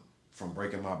 From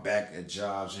breaking my back at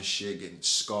jobs and shit, getting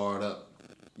scarred up,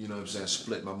 you know what I'm saying,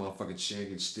 split my motherfucking chin,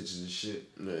 getting stitches and shit.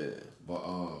 Yeah. But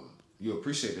you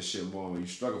appreciate that shit more when you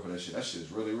struggle for that shit. That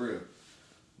shit's really real.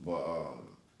 But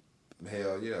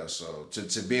hell yeah. So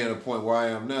to be at a point where I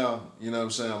am now, you know what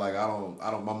I'm saying? Like, I don't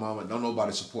my mama, don't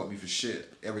nobody support me for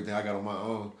shit. Everything I got on my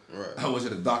own. Right. I went to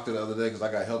the doctor the other day because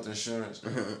I got health insurance.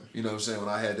 You know what I'm saying? When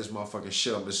I had this motherfucking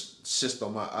shit on this cyst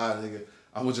on my eye, nigga,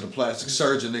 I went to the plastic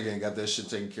surgeon, nigga, and got that shit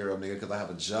taken care of, nigga, because I have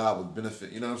a job with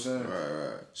benefit. You know what I'm saying?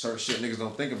 Right. Certain shit niggas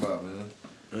don't think about, man.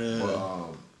 Yeah.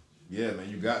 But yeah, man,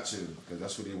 you got to, because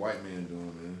that's what these white men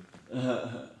doing,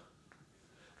 man.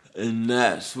 And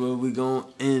that's where we gonna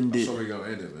end it. That's where we gonna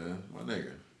end it, man. My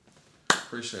nigga.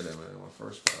 Appreciate that, man. My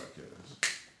first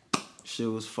podcast. Shit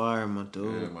was fire, my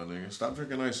dude. Yeah, my nigga. Stop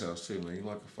drinking Ice House, too, man. You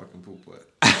like a fucking poop butt.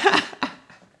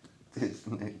 This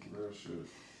nigga. Real shit.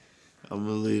 I'm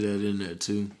gonna leave that in there,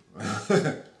 too.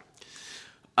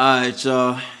 Alright,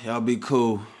 y'all. Y'all be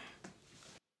cool.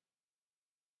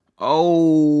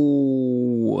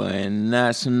 Oh, and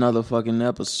that's another fucking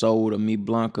episode of Me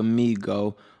Blanc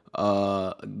Amigo.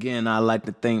 Again, I'd like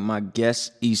to thank my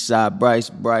guest, Eastside Bryce.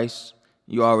 Bryce,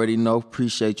 you already know.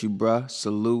 Appreciate you, bruh.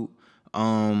 Salute.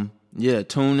 Yeah,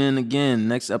 tune in again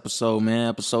next episode, man.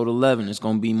 Episode 11. It's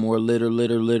gonna be more litter,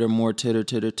 more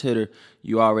titter.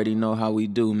 You already know how we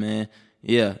do, man.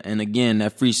 Yeah, and again,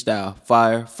 that freestyle,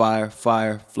 fire,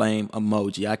 flame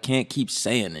emoji. I can't keep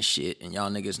saying this shit, and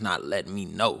y'all niggas not letting me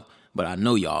know, but I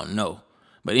know y'all know.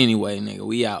 But anyway, nigga,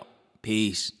 we out.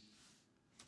 Peace.